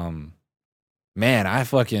 Man, I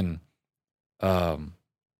fucking had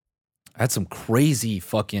some crazy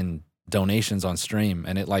fucking donations on stream,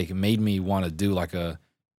 and it like made me want to do like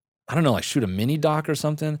like shoot a mini doc or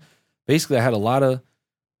something. Basically, I had a lot of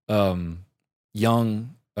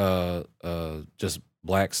young just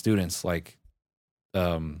black students like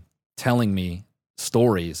telling me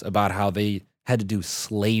stories about how they had to do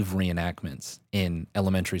slave reenactments in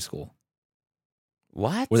elementary school.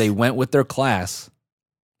 What? Where they went with their class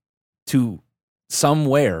to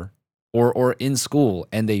somewhere or in school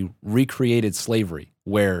and they recreated slavery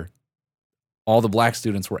where all the black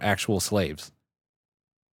students were actual slaves.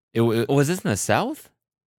 Was this in the South?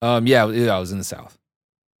 Yeah, it was in the South.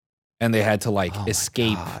 And they had to like Oh my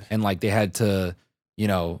escape God. and like they had to,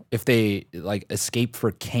 if they like escaped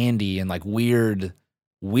for candy and like weird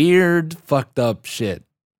fucked up shit.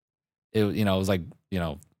 It was like,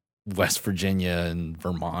 West Virginia and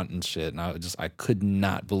Vermont and shit. And I could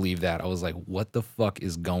not believe that. I was like, what the fuck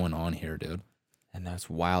is going on here, dude? And that's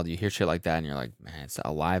wild. You hear shit like that and you're like, man, it's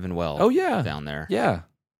alive and well. Oh yeah. Down there. Yeah.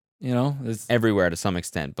 It's everywhere to some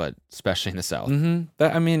extent, but especially in the South.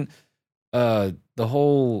 Mm-hmm. The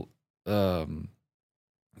whole, the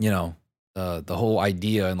whole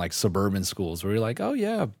idea in like suburban schools where you're like, oh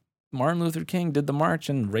yeah, Martin Luther King did the march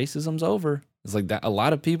and racism's over. It's like that. A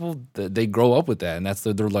lot of people, they grow up with that, and that's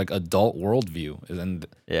their like adult worldview. And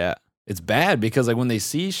yeah, it's bad because like when they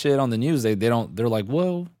see shit on the news, they're like,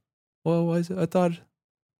 whoa, I thought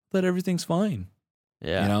that everything's fine.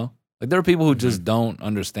 Yeah, like there are people who just don't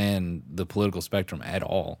understand the political spectrum at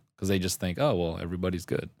all because they just think, oh well, everybody's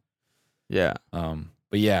good. Yeah.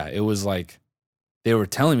 But yeah, it was like they were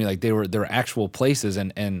telling me like there were actual places,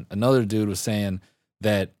 and another dude was saying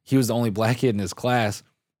that he was the only black kid in his class.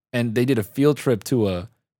 And they did a field trip to a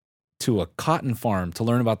cotton farm to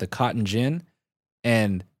learn about the cotton gin,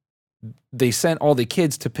 and they sent all the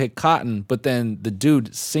kids to pick cotton, but then the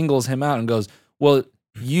dude singles him out and goes, well,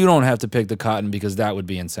 you don't have to pick the cotton because that would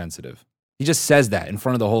be insensitive. He just says that in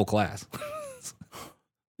front of the whole class.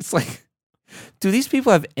 It's like, do these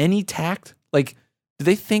people have any tact? Like, do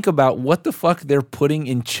they think about what the fuck they're putting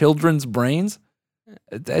in children's brains?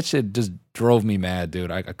 That shit just drove me mad,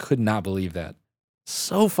 dude. I could not believe that.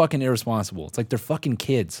 So fucking irresponsible. It's like they're fucking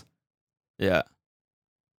kids. Yeah.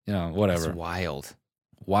 Whatever. It's wild.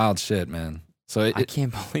 Wild shit, man. So I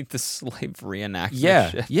can't believe the slave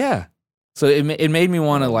reenactment shit. Yeah. So it made me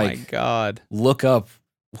want to my God, look up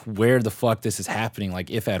where the fuck this is happening,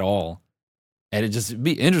 like if at all. And it just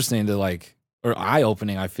be interesting to like, or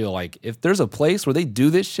eye-opening, I feel like. If there's a place where they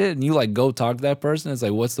do this shit and you like go talk to that person, it's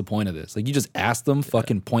like, what's the point of this? Like you just ask them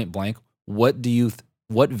fucking point blank, what value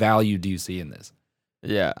do you see in this?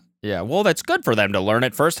 Yeah. Yeah. Well, that's good for them to learn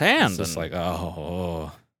it firsthand. It's just like, it's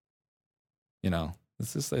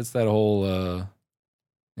that whole,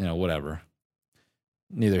 whatever.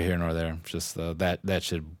 Neither here nor there. Just that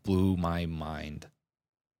shit blew my mind.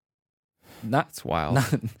 It's wild.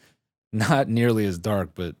 Not nearly as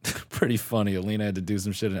dark, but pretty funny. Alina had to do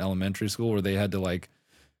some shit in elementary school where they had to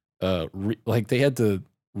they had to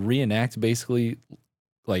reenact basically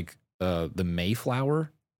like the Mayflower.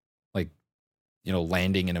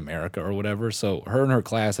 Landing in America or whatever. So her and her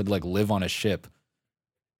class had to like live on a ship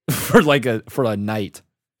for a night,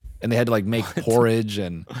 and they had to like make porridge.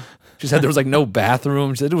 And she said there was like no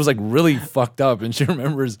bathroom. She said it was like really fucked up. And she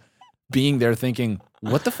remembers being there thinking,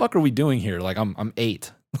 "What the fuck are we doing here? Like I'm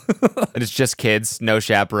 8." And it's just kids, no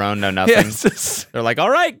chaperone, no nothing. Yeah, they're like, "All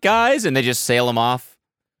right, guys," and they just sail them off.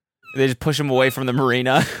 They just push them away from the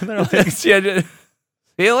marina. They're like, "See you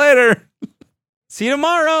later. See you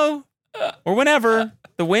tomorrow." Or whenever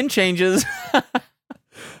the wind changes.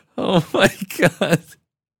 Oh my God.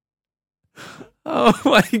 Oh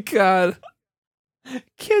my God.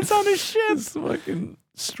 Kids on a ship. It's fucking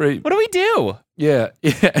straight. What do we do? Yeah.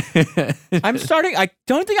 I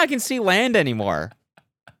don't think I can see land anymore.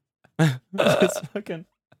 It's fucking.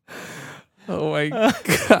 Oh my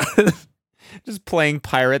God. Just playing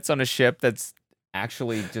pirates on a ship that's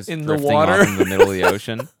actually just in the drifting water off in the middle of the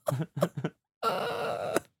ocean.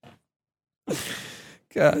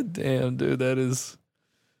 God damn, dude, that is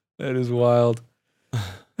wild.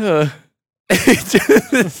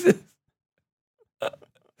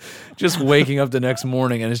 Just waking up the next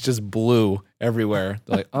morning and it's just blue everywhere.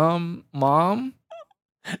 They're like, Mom?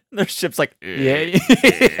 Their ship's like, yeah.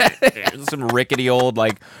 Some rickety old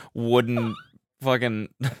like wooden fucking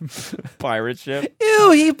pirate ship.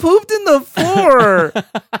 Ew, he pooped in the floor.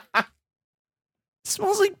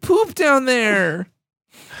 smells like poop down there.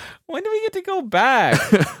 When do we get to go back?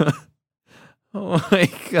 Oh my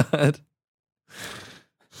God.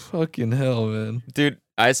 Fucking hell, man. Dude,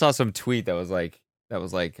 I saw some tweet that was like, it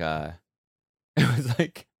was like,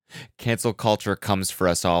 cancel culture comes for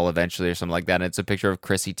us all eventually or something like that. And it's a picture of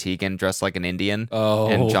Chrissy Teigen dressed like an Indian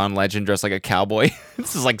and John Legend dressed like a cowboy.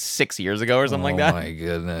 This is like 6 years ago or something like that. Oh my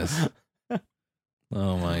goodness.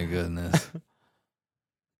 Oh my goodness.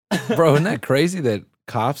 Bro, isn't that crazy that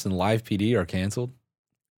Cops and Live PD are canceled?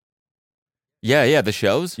 Yeah, the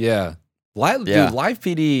shows? Yeah. Dude, Live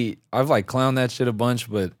PD, I've like clowned that shit a bunch,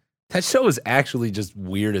 but that show is actually just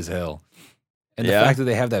weird as hell. And the fact that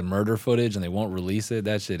they have that murder footage and they won't release it,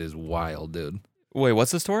 that shit is wild, dude. Wait,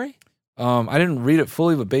 what's the story? I didn't read it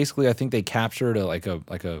fully, but basically I think they captured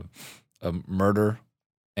a murder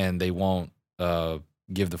and they won't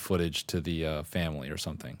give the footage to the family or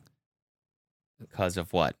something. Because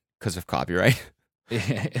of what? Because of copyright?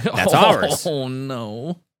 That's ours. Oh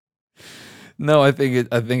no. No, I think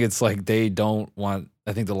it's like they don't want.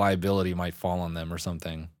 I think the liability might fall on them or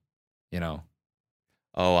something. You know.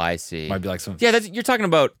 Oh, I see. Might be like some. Yeah, you're talking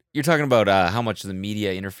about how much the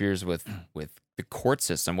media interferes with the court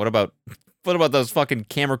system. What about those fucking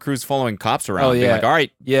camera crews following cops around? Oh, yeah. Being like, all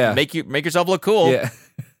right, yeah, make yourself look cool. Yeah.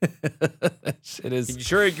 Shit is. You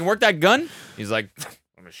sure you can work that gun? He's like,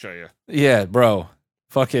 let me show you. Yeah, bro.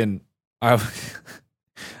 Fucking. I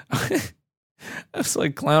was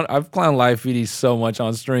like I've clowned Live PD so much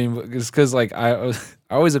on stream because like I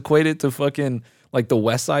always equate it to fucking like the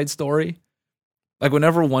West Side Story. Like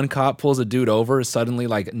whenever one cop pulls a dude over, suddenly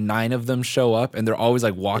like 9 of them show up and they're always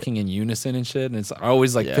like walking in unison and shit. And I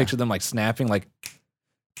always like picture them like snapping like,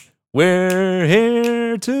 we're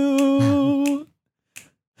here to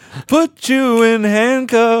put you in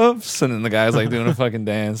handcuffs. And then the guy's like doing a fucking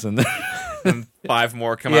dance and and 5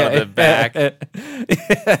 more come out of the back. And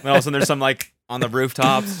all of a sudden there's some like on the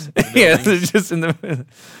rooftops. Yeah, they're just in the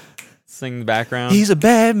sing the background. He's a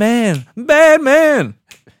bad man. Bad man.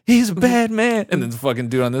 He's a bad man. And then the fucking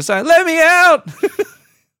dude on the side, let me out.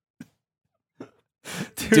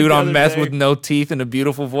 Dude on meth with no teeth and a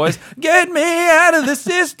beautiful voice. Get me out of the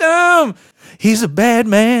system. He's a bad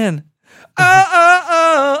man.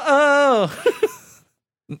 Oh.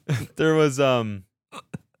 There was oh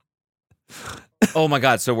my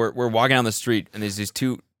God. So we're walking down the street and there's these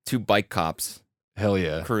two bike cops. Hell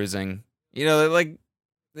yeah. Cruising. You know,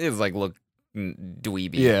 they like look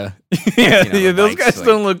dweeby. Yeah. bikes, Those guys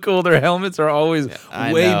don't look cool. Their helmets are always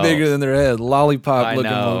way bigger than their head. Lollipop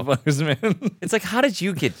looking motherfuckers, man. It's like, how did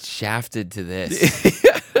you get shafted to this?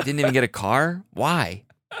 Didn't even get a car? Why?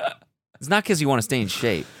 It's not because you want to stay in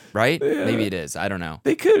shape, right? Yeah. Maybe it is. I don't know.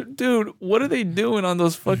 They could, dude, what are they doing on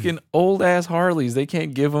those fucking old ass Harleys? They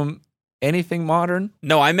can't give them anything modern?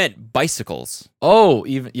 No, I meant bicycles. Oh,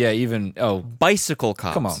 bicycle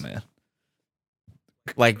cops. Come on, man.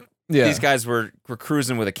 Like, these guys were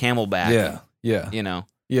cruising with a Camelback. Yeah. You know.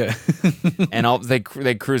 Yeah. And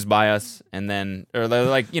they cruise by us, and then, or they're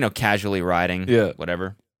like, you know, casually riding. Yeah.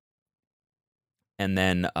 Whatever. And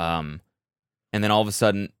then all of a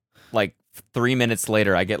sudden, like 3 minutes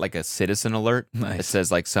later, I get like a citizen alert. Nice. It says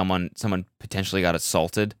like someone potentially got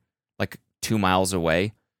assaulted, like 2 miles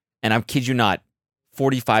away. And I'm kid you not,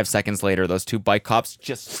 45 seconds later, those 2 bike cops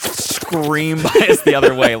just scream by us the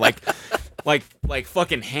other way, like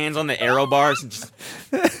fucking hands on the aero bars and just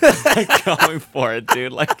like going for it,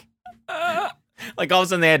 dude. Like all of a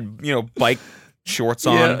sudden they had, you know, bike shorts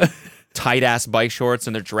on, tight ass bike shorts,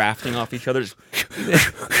 and they're drafting off each other.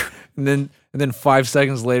 And then 5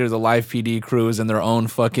 seconds later, the Live PD crew is in their own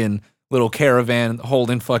fucking little caravan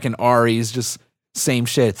holding fucking Aries, just same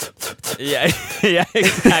shit. Yeah,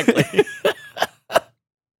 exactly.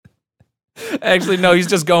 Actually, no, he's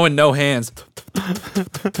just going no hands.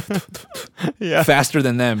 Yeah. Faster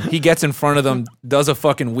than them. He gets in front of them, does a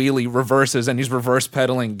fucking wheelie, reverses, and he's reverse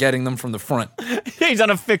pedaling, getting them from the front. He's on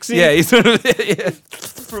a fixie. Yeah, he's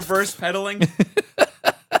reverse pedaling.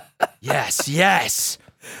 Yes. It's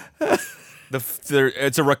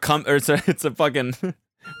a fucking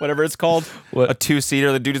whatever it's called. What? A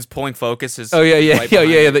 2-seater. The dude is pulling focus. Is oh yeah, right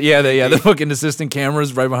the fucking assistant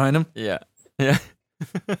camera's right behind him. Yeah.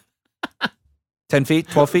 10 feet,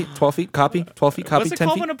 12 feet, 12 feet, copy, 12 feet, copy, What's it 10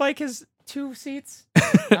 called feet. when a bike has 2 seats?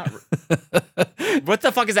 What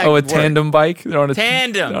the fuck is that? Oh, a word? tandem bike? They're on a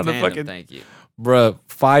tandem. They're on a fucking, thank you. Bruh,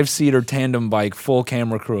 5-seater tandem bike, full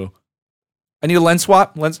camera crew. I need a lens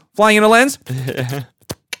swap. Flying in a lens?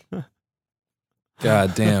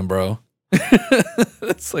 God damn, bro.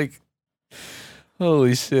 That's like,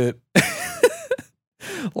 holy shit.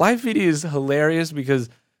 Live video is hilarious because,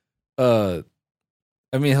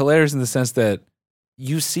 hilarious in the sense that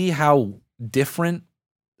you see how different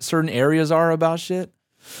certain areas are about shit.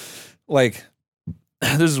 Like,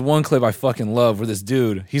 there's one clip I fucking love where this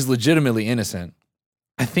dude, he's legitimately innocent.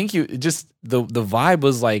 I think the vibe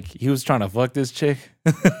was like he was trying to fuck this chick.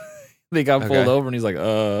 They got pulled over and he's like,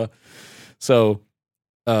 So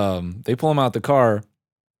they pull him out the car,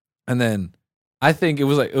 and then I think it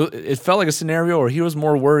was like it felt like a scenario where he was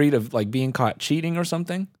more worried of like being caught cheating or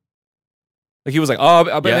something. Like he was like,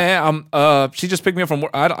 man, she just picked me up from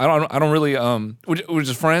work. I don't really we're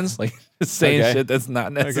just friends, like just saying shit that's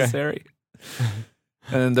not necessary.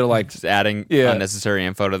 And then they're like just adding unnecessary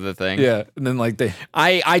info to the thing. Yeah, and then like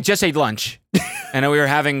I just ate lunch, and we were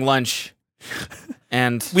having lunch,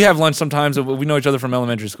 and we have lunch sometimes. We know each other from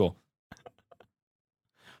elementary school.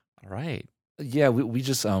 All right. Yeah, we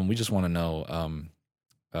just want to know,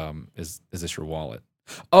 is this your wallet?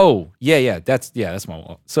 Oh, yeah, that's my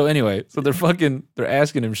wallet. So anyway, so they're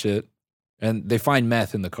asking him shit, and they find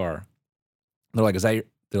meth in the car. They're like, they're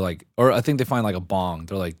like, or I think they find like a bong.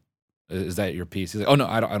 They're like, is that your piece? He's like, oh no,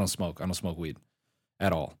 I don't smoke. I don't smoke weed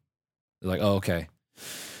at all. They're like, oh, okay.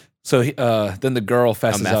 So then the girl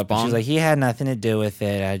fesses up. And she's like, he had nothing to do with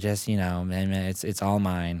it. I just, man, it's all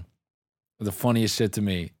mine. The funniest shit to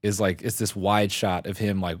me is like, it's this wide shot of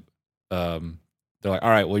him like, they're like, all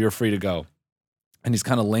right, well, you're free to go. And he's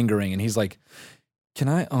kind of lingering, and he's like, can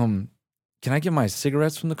I get my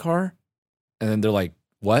cigarettes from the car? And then they're like,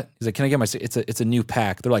 what? He's like, can I get my it's a new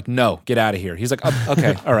pack. They're like, no, get out of here. He's like, oh,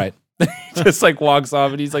 okay, all right. Just like walks off,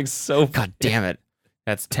 and he's like, so God damn it.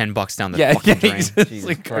 That's $10 down the fucking drain. Jesus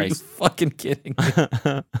like, Christ. Are you fucking kidding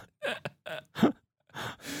me?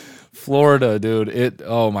 Florida, dude.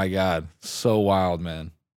 Oh my God. So wild, man.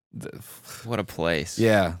 What a place.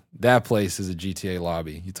 Yeah. That place is a GTA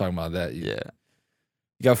lobby. You talking about that? Yeah.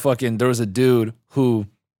 You got fucking, there was a dude who,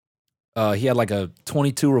 he had like a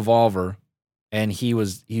 22 revolver, and he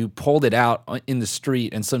pulled it out in the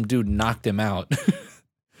street, and some dude knocked him out.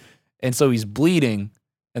 And so he's bleeding,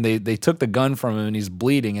 and they took the gun from him, and he's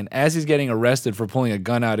bleeding. And as he's getting arrested for pulling a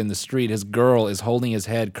gun out in the street, his girl is holding his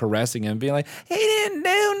head, caressing him, being like, he didn't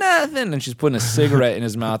do nothing. And she's putting a cigarette in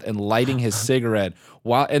his mouth and lighting his cigarette.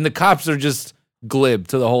 And the cops are just glib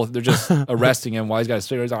to the whole, they're just arresting him while he's got a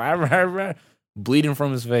cigarette. He's like, bleeding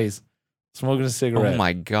from his face, smoking a cigarette. Oh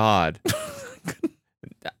my God.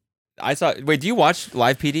 Wait, do you watch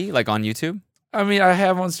Live PD like on YouTube? I mean, I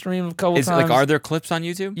have on stream a couple times. Like, are there clips on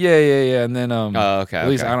YouTube? Yeah. And then, okay. At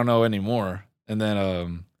least I don't know anymore. And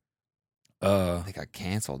then, they got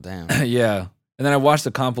canceled. Damn. Yeah. And then I watched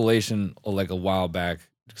a compilation like a while back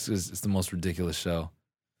because it's the most ridiculous show.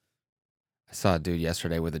 I saw a dude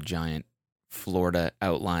yesterday with a giant Florida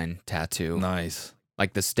outline tattoo. Nice.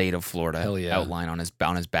 Like the state of Florida outline on his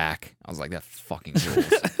back. I was like, that fucking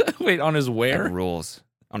rules. Wait, on his where? That rules.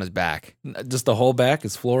 On his back. Just the whole back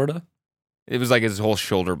is Florida? It was like his whole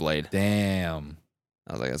shoulder blade. Damn.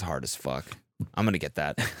 I was like, that's hard as fuck. I'm going to get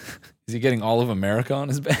that. Is he getting all of America on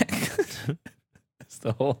his back? That's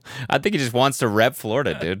the whole... I think he just wants to rep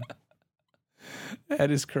Florida, dude. That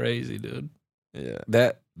is crazy, dude. Yeah.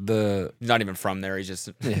 He's not even from there. He's just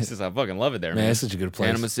I fucking love it there, man. It's such a good place.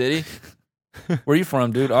 Panama City. Where you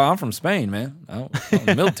from, dude? Oh, I'm from Spain, man. I'm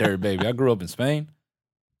a military baby. I grew up in Spain.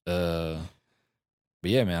 But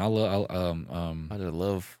yeah, man, I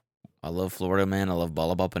love Florida, man. I love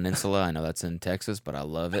Bolivar Peninsula. I know that's in Texas, but I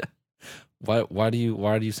love it. Why do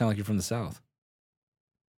you sound like you're from the South?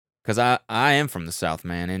 Because I am from the South,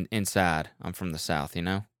 man. Inside, I'm from the South, you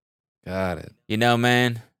know? Got it. You know,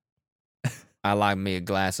 man, I like me a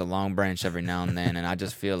glass of Long Branch every now and then, and I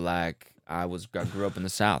just feel like I grew up in the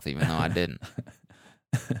South, even though I didn't.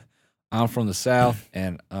 I'm from the South,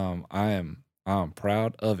 and I'm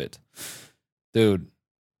proud of it, dude.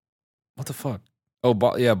 What the fuck? Oh,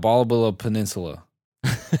 Bolivar Peninsula.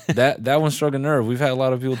 that one struck a nerve. We've had a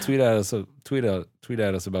lot of people tweet at us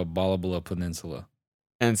about Bolivar Peninsula,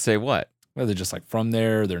 and say what? Well, they're just like from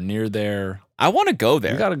there. They're near there. I want to go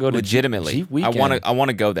there. You got to go to legitimately. Jeep Weekend. I want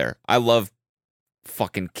to go there. I love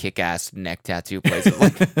fucking kick-ass neck tattoo places.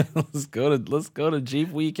 Let's go to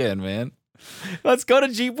Jeep Weekend, man. Let's go to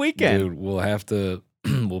Jeep Weekend, dude. We'll have to.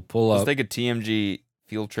 We'll pull up. Let's take a TMG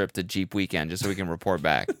field trip to Jeep Weekend just so we can report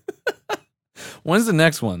back. When's the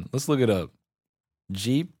next one? Let's look it up.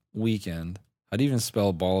 Jeep Weekend. How do you even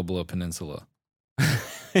spell Bolivar Peninsula?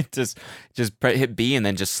 just hit B and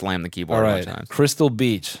then just slam the keyboard. All a right. bunch of times. Crystal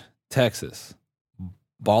Beach, Texas.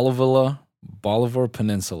 Bolivar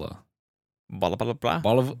Peninsula. Bolivar.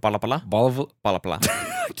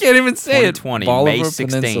 I can't even say it. 2020, Bolivar May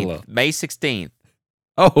 16th. Peninsula. May 16th.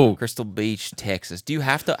 Oh. Crystal Beach, Texas. Do you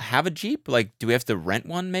have to have a Jeep? Like, do we have to rent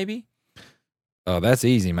one maybe? Oh, that's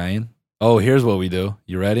easy, man. Oh, here's what we do.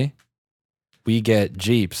 You ready? We get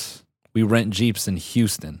Jeeps. We rent Jeeps in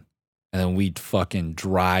Houston, and then we fucking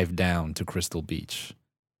drive down to Crystal Beach.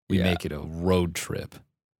 We make it a road trip.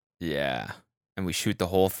 Yeah. And we shoot the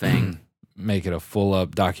whole thing. Make it a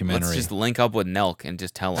full-up documentary. Let's just link up with Nelk and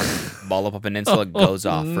just tell him. Ballapa Peninsula goes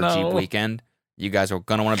off for Jeep weekend. You guys are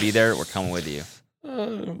going to want to be there. We're coming with you.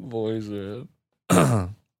 Boys,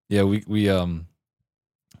 yeah,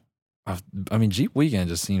 I mean, Jeep weekend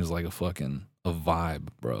just seems like a vibe,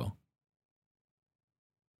 bro.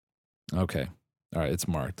 Okay. All right, it's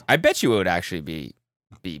marked. I bet you it would actually be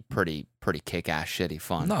pretty kick-ass shitty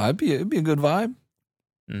fun. No, it'd be a good vibe.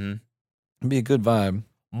 Mm-hmm. It'd be a good vibe.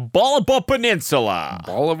 Ballapa Peninsula.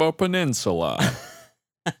 Ballapa Peninsula.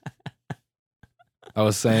 I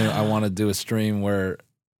was saying I want to do a stream where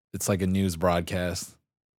it's like a news broadcast.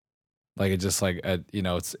 Like it's just like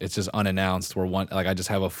it's just unannounced. I just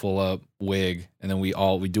have a full up wig, and then we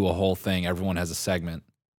do a whole thing. Everyone has a segment,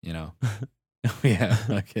 Yeah,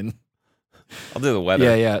 I'll do the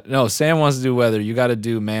weather. Yeah. No, Sam wants to do weather. You got to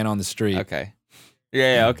do man on the street. Okay.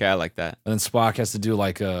 Yeah. Okay, I like that. And then Spock has to do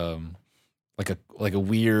like a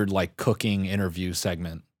weird like cooking interview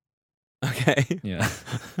segment. Okay. Yeah.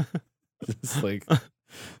 It's like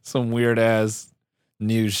some weird ass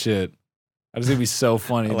news shit. I just think it'd be so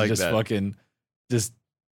funny. I like just that. Fucking just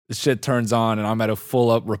the shit turns on and I'm at a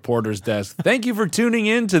full up reporter's desk. Thank you for tuning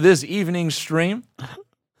in to this evening's stream.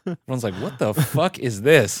 Everyone's like, what the fuck is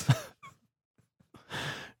this?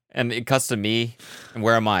 And it cuts to me. And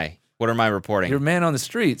where am I? What am I reporting? You're man on the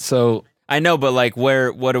street, so I know, but like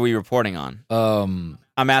what are we reporting on?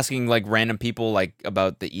 I'm asking like random people like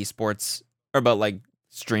about the esports or about like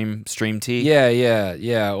Stream T.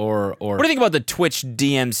 Yeah. Or what do you think about the Twitch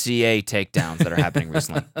DMCA takedowns that are happening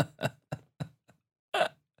recently?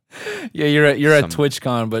 Yeah, you're at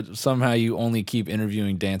TwitchCon, but somehow you only keep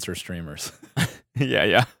interviewing dancer streamers.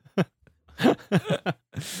 Yeah.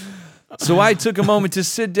 So I took a moment to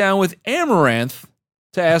sit down with Amaranth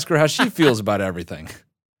to ask her how she feels about everything.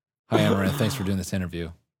 Hi, Amaranth. Thanks for doing this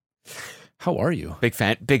interview. How are you? Big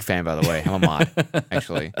fan, by the way. I'm a mod,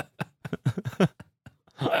 actually.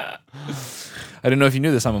 I didn't know if you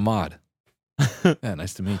knew this. I'm a mod. Yeah,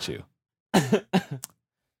 nice to meet you.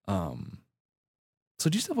 So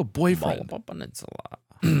do you still have a boyfriend? Ballapa Peninsula.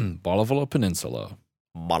 Ballapa Peninsula.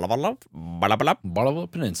 Ballapa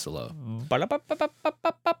Peninsula.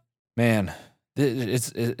 Man,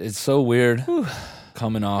 it's so weird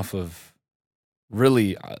coming off of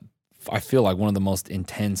really, I feel like one of the most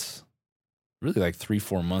intense, really like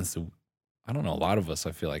 3-4 months that I don't know, a lot of us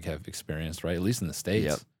I feel like have experienced, right? At least in the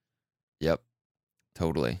States. Yep.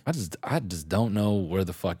 Totally. I just don't know where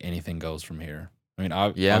the fuck anything goes from here. I mean,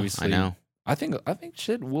 obviously, I know. I think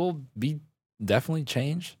shit will be definitely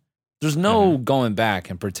changed. There's no going back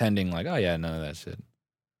and pretending like, oh yeah, none of that shit.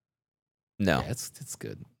 No, yeah, it's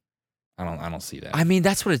good. I don't see that. I mean,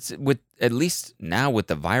 that's what it's with. At least now with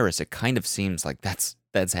the virus, it kind of seems like that's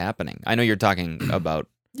happening. I know you're talking about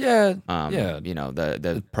yeah.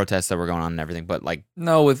 The protests that were going on and everything, but like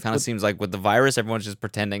no, it kind of seems like with the virus, everyone's just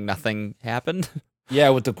pretending nothing happened. Yeah,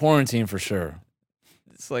 with the quarantine for sure.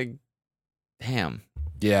 It's like, damn.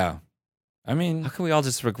 Yeah. I mean, how can we all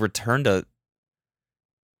just return to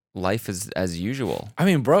life as usual? I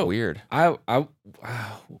mean, bro, it's weird. My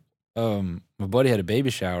buddy had a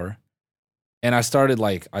baby shower, and I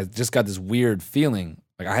just got this weird feeling.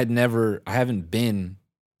 Like I haven't been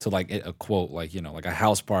to like a quote, like, like a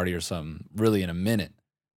house party or something really in a minute,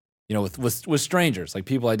 with strangers, like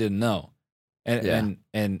people I didn't know. And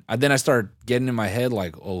then I started getting in my head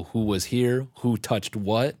like, oh, who was here? Who touched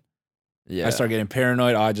what? Yeah. I started getting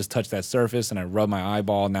paranoid. Oh, I just touched that surface and I rubbed my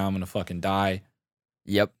eyeball. Now I'm going to fucking die.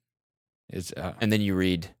 Yep. And then you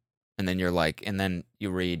read,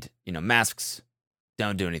 masks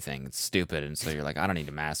don't do anything. It's stupid. And so you're like, I don't need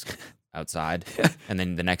a mask outside. And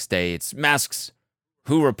then the next day it's masks.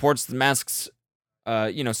 Who reports the masks,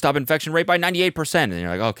 stop infection rate by 98%. And you're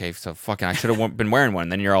like, okay, so fucking, I should have been wearing one.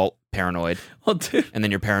 And then you're all paranoid. Well, dude. And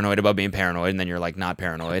then you're paranoid about being paranoid. And then you're like not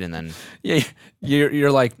paranoid. And then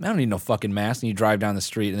you're like, I don't need no fucking mask. And you drive down the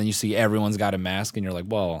street and then you see everyone's got a mask. And you're like,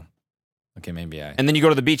 well, okay, maybe I. And then you go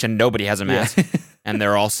to the beach and nobody has a mask. And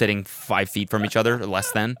they're all sitting 5 feet from each other, or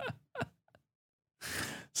less than.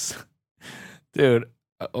 Dude,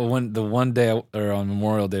 when the one day or on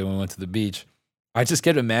Memorial Day when we went to the beach, I just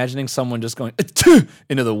kept imagining someone just going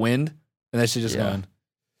into the wind, and that shit just going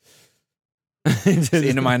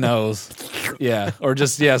into my nose. Yeah, or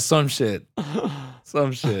just some shit,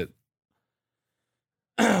 some shit.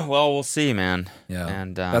 Well, we'll see, man. Yeah,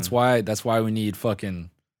 and that's why we need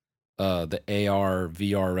fucking the AR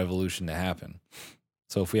VR revolution to happen,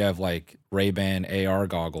 So if we have like Ray-Ban AR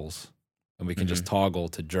goggles and we can just toggle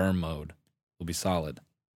to germ mode, we'll be solid.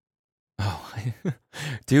 Oh,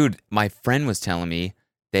 dude, my friend was telling me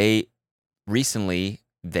the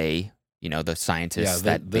scientists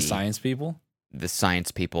the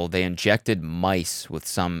science people, they injected mice with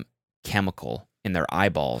some chemical in their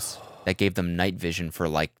eyeballs that gave them night vision for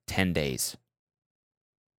like 10 days.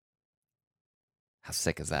 How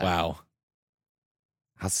sick is that? Wow.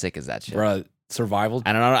 How sick is that shit? Bruh, survival.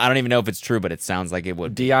 I don't even know if it's true, but it sounds like it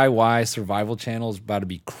would. DIY survival channel is about to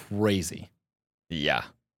be crazy. Yeah.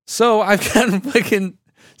 So I've got fucking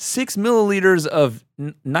 6 milliliters of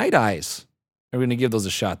night eyes. We're going to give those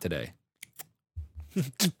a shot today.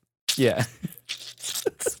 Yeah.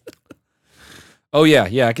 Oh,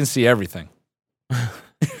 yeah, I can see everything.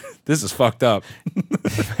 This is fucked up.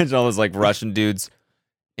 Imagine all those like Russian dudes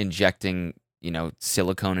injecting,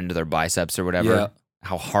 silicone into their biceps or whatever. Yeah.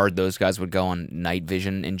 How hard those guys would go on night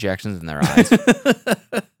vision injections in their eyes.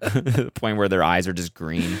 The point where their eyes are just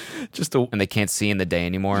green. And they can't see in the day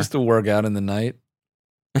anymore. Just to work out in the night.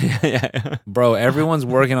 Yeah. Bro, everyone's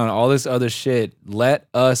working on all this other shit. Let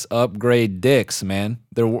us upgrade dicks, man.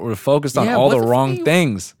 We're focused on all the wrong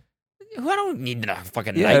things. I don't need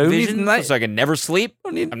fucking night vision so I can never sleep.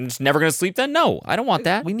 I'm just never going to sleep then? No, I don't want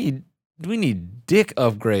that. We need dick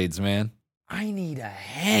upgrades, man. I need a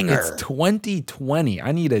hanger. It's 2020.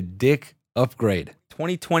 I need a dick upgrade.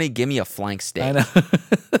 2020, give me a flank steak. I know.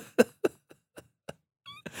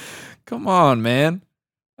 Come on, man.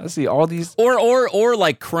 I see all these or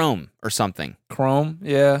like Chrome or something. Chrome,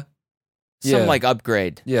 yeah. Some like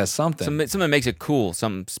upgrade. Yeah, something. Something that makes it cool.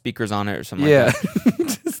 Some speakers on it or something like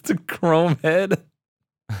that. Just a Chrome head.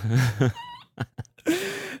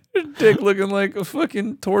 Your dick looking like a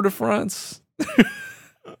fucking Tour de France.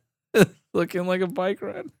 Looking like a bike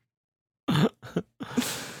ride.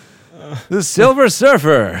 The Silver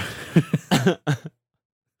Surfer.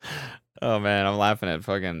 Oh man, I'm laughing at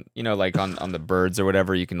fucking, like on the birds or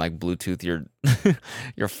whatever, you can like Bluetooth your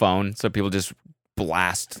your phone, so people just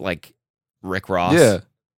blast like Rick Ross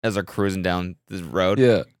as they're cruising down this road.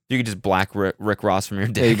 Yeah. You could just black Rick Ross from your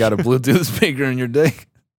dick. Yeah, you got a Bluetooth speaker in your dick.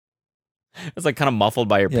 It's like kind of muffled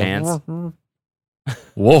by your pants.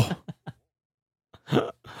 Whoa.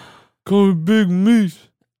 Call me Big Meat.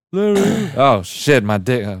 Oh shit, my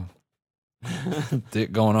dick.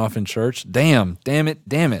 Dick going off in church. Damn it.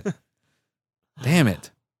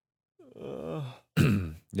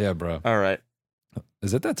 Yeah, bro. All right.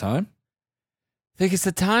 Is it that time? I think it's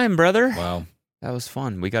the time, brother. Wow. That was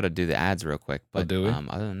fun. We got to do the ads real quick. But do we?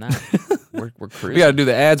 Other than that, we're cruising. We got to do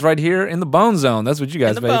the ads right here in the Bone Zone. That's what you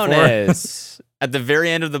guys pay bonus. For. At the very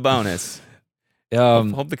end of the bonus.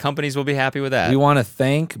 Hope the companies will be happy with that. We want to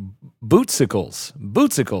thank Bootsicles.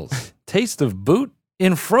 Bootsicles. Taste of boot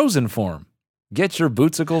in frozen form. Get your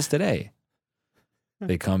Bootsicles today.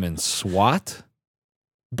 They come in SWAT.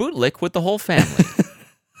 Bootlick with the whole family.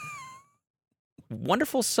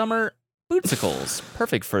 Wonderful summer Bootsicles.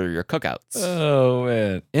 Perfect for your cookouts. Oh,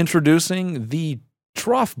 man. Introducing the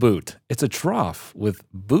Trough Boot. It's a trough with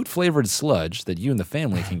boot-flavored sludge that you and the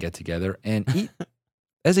family can get together and eat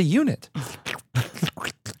as a unit.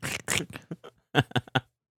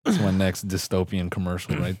 That's my next dystopian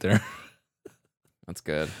commercial right there. That's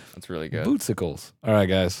good. That's really good. Bootsicles. All right,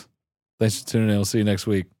 guys. Thanks for tuning in. We'll see you next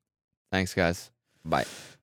week. Thanks, guys. Bye.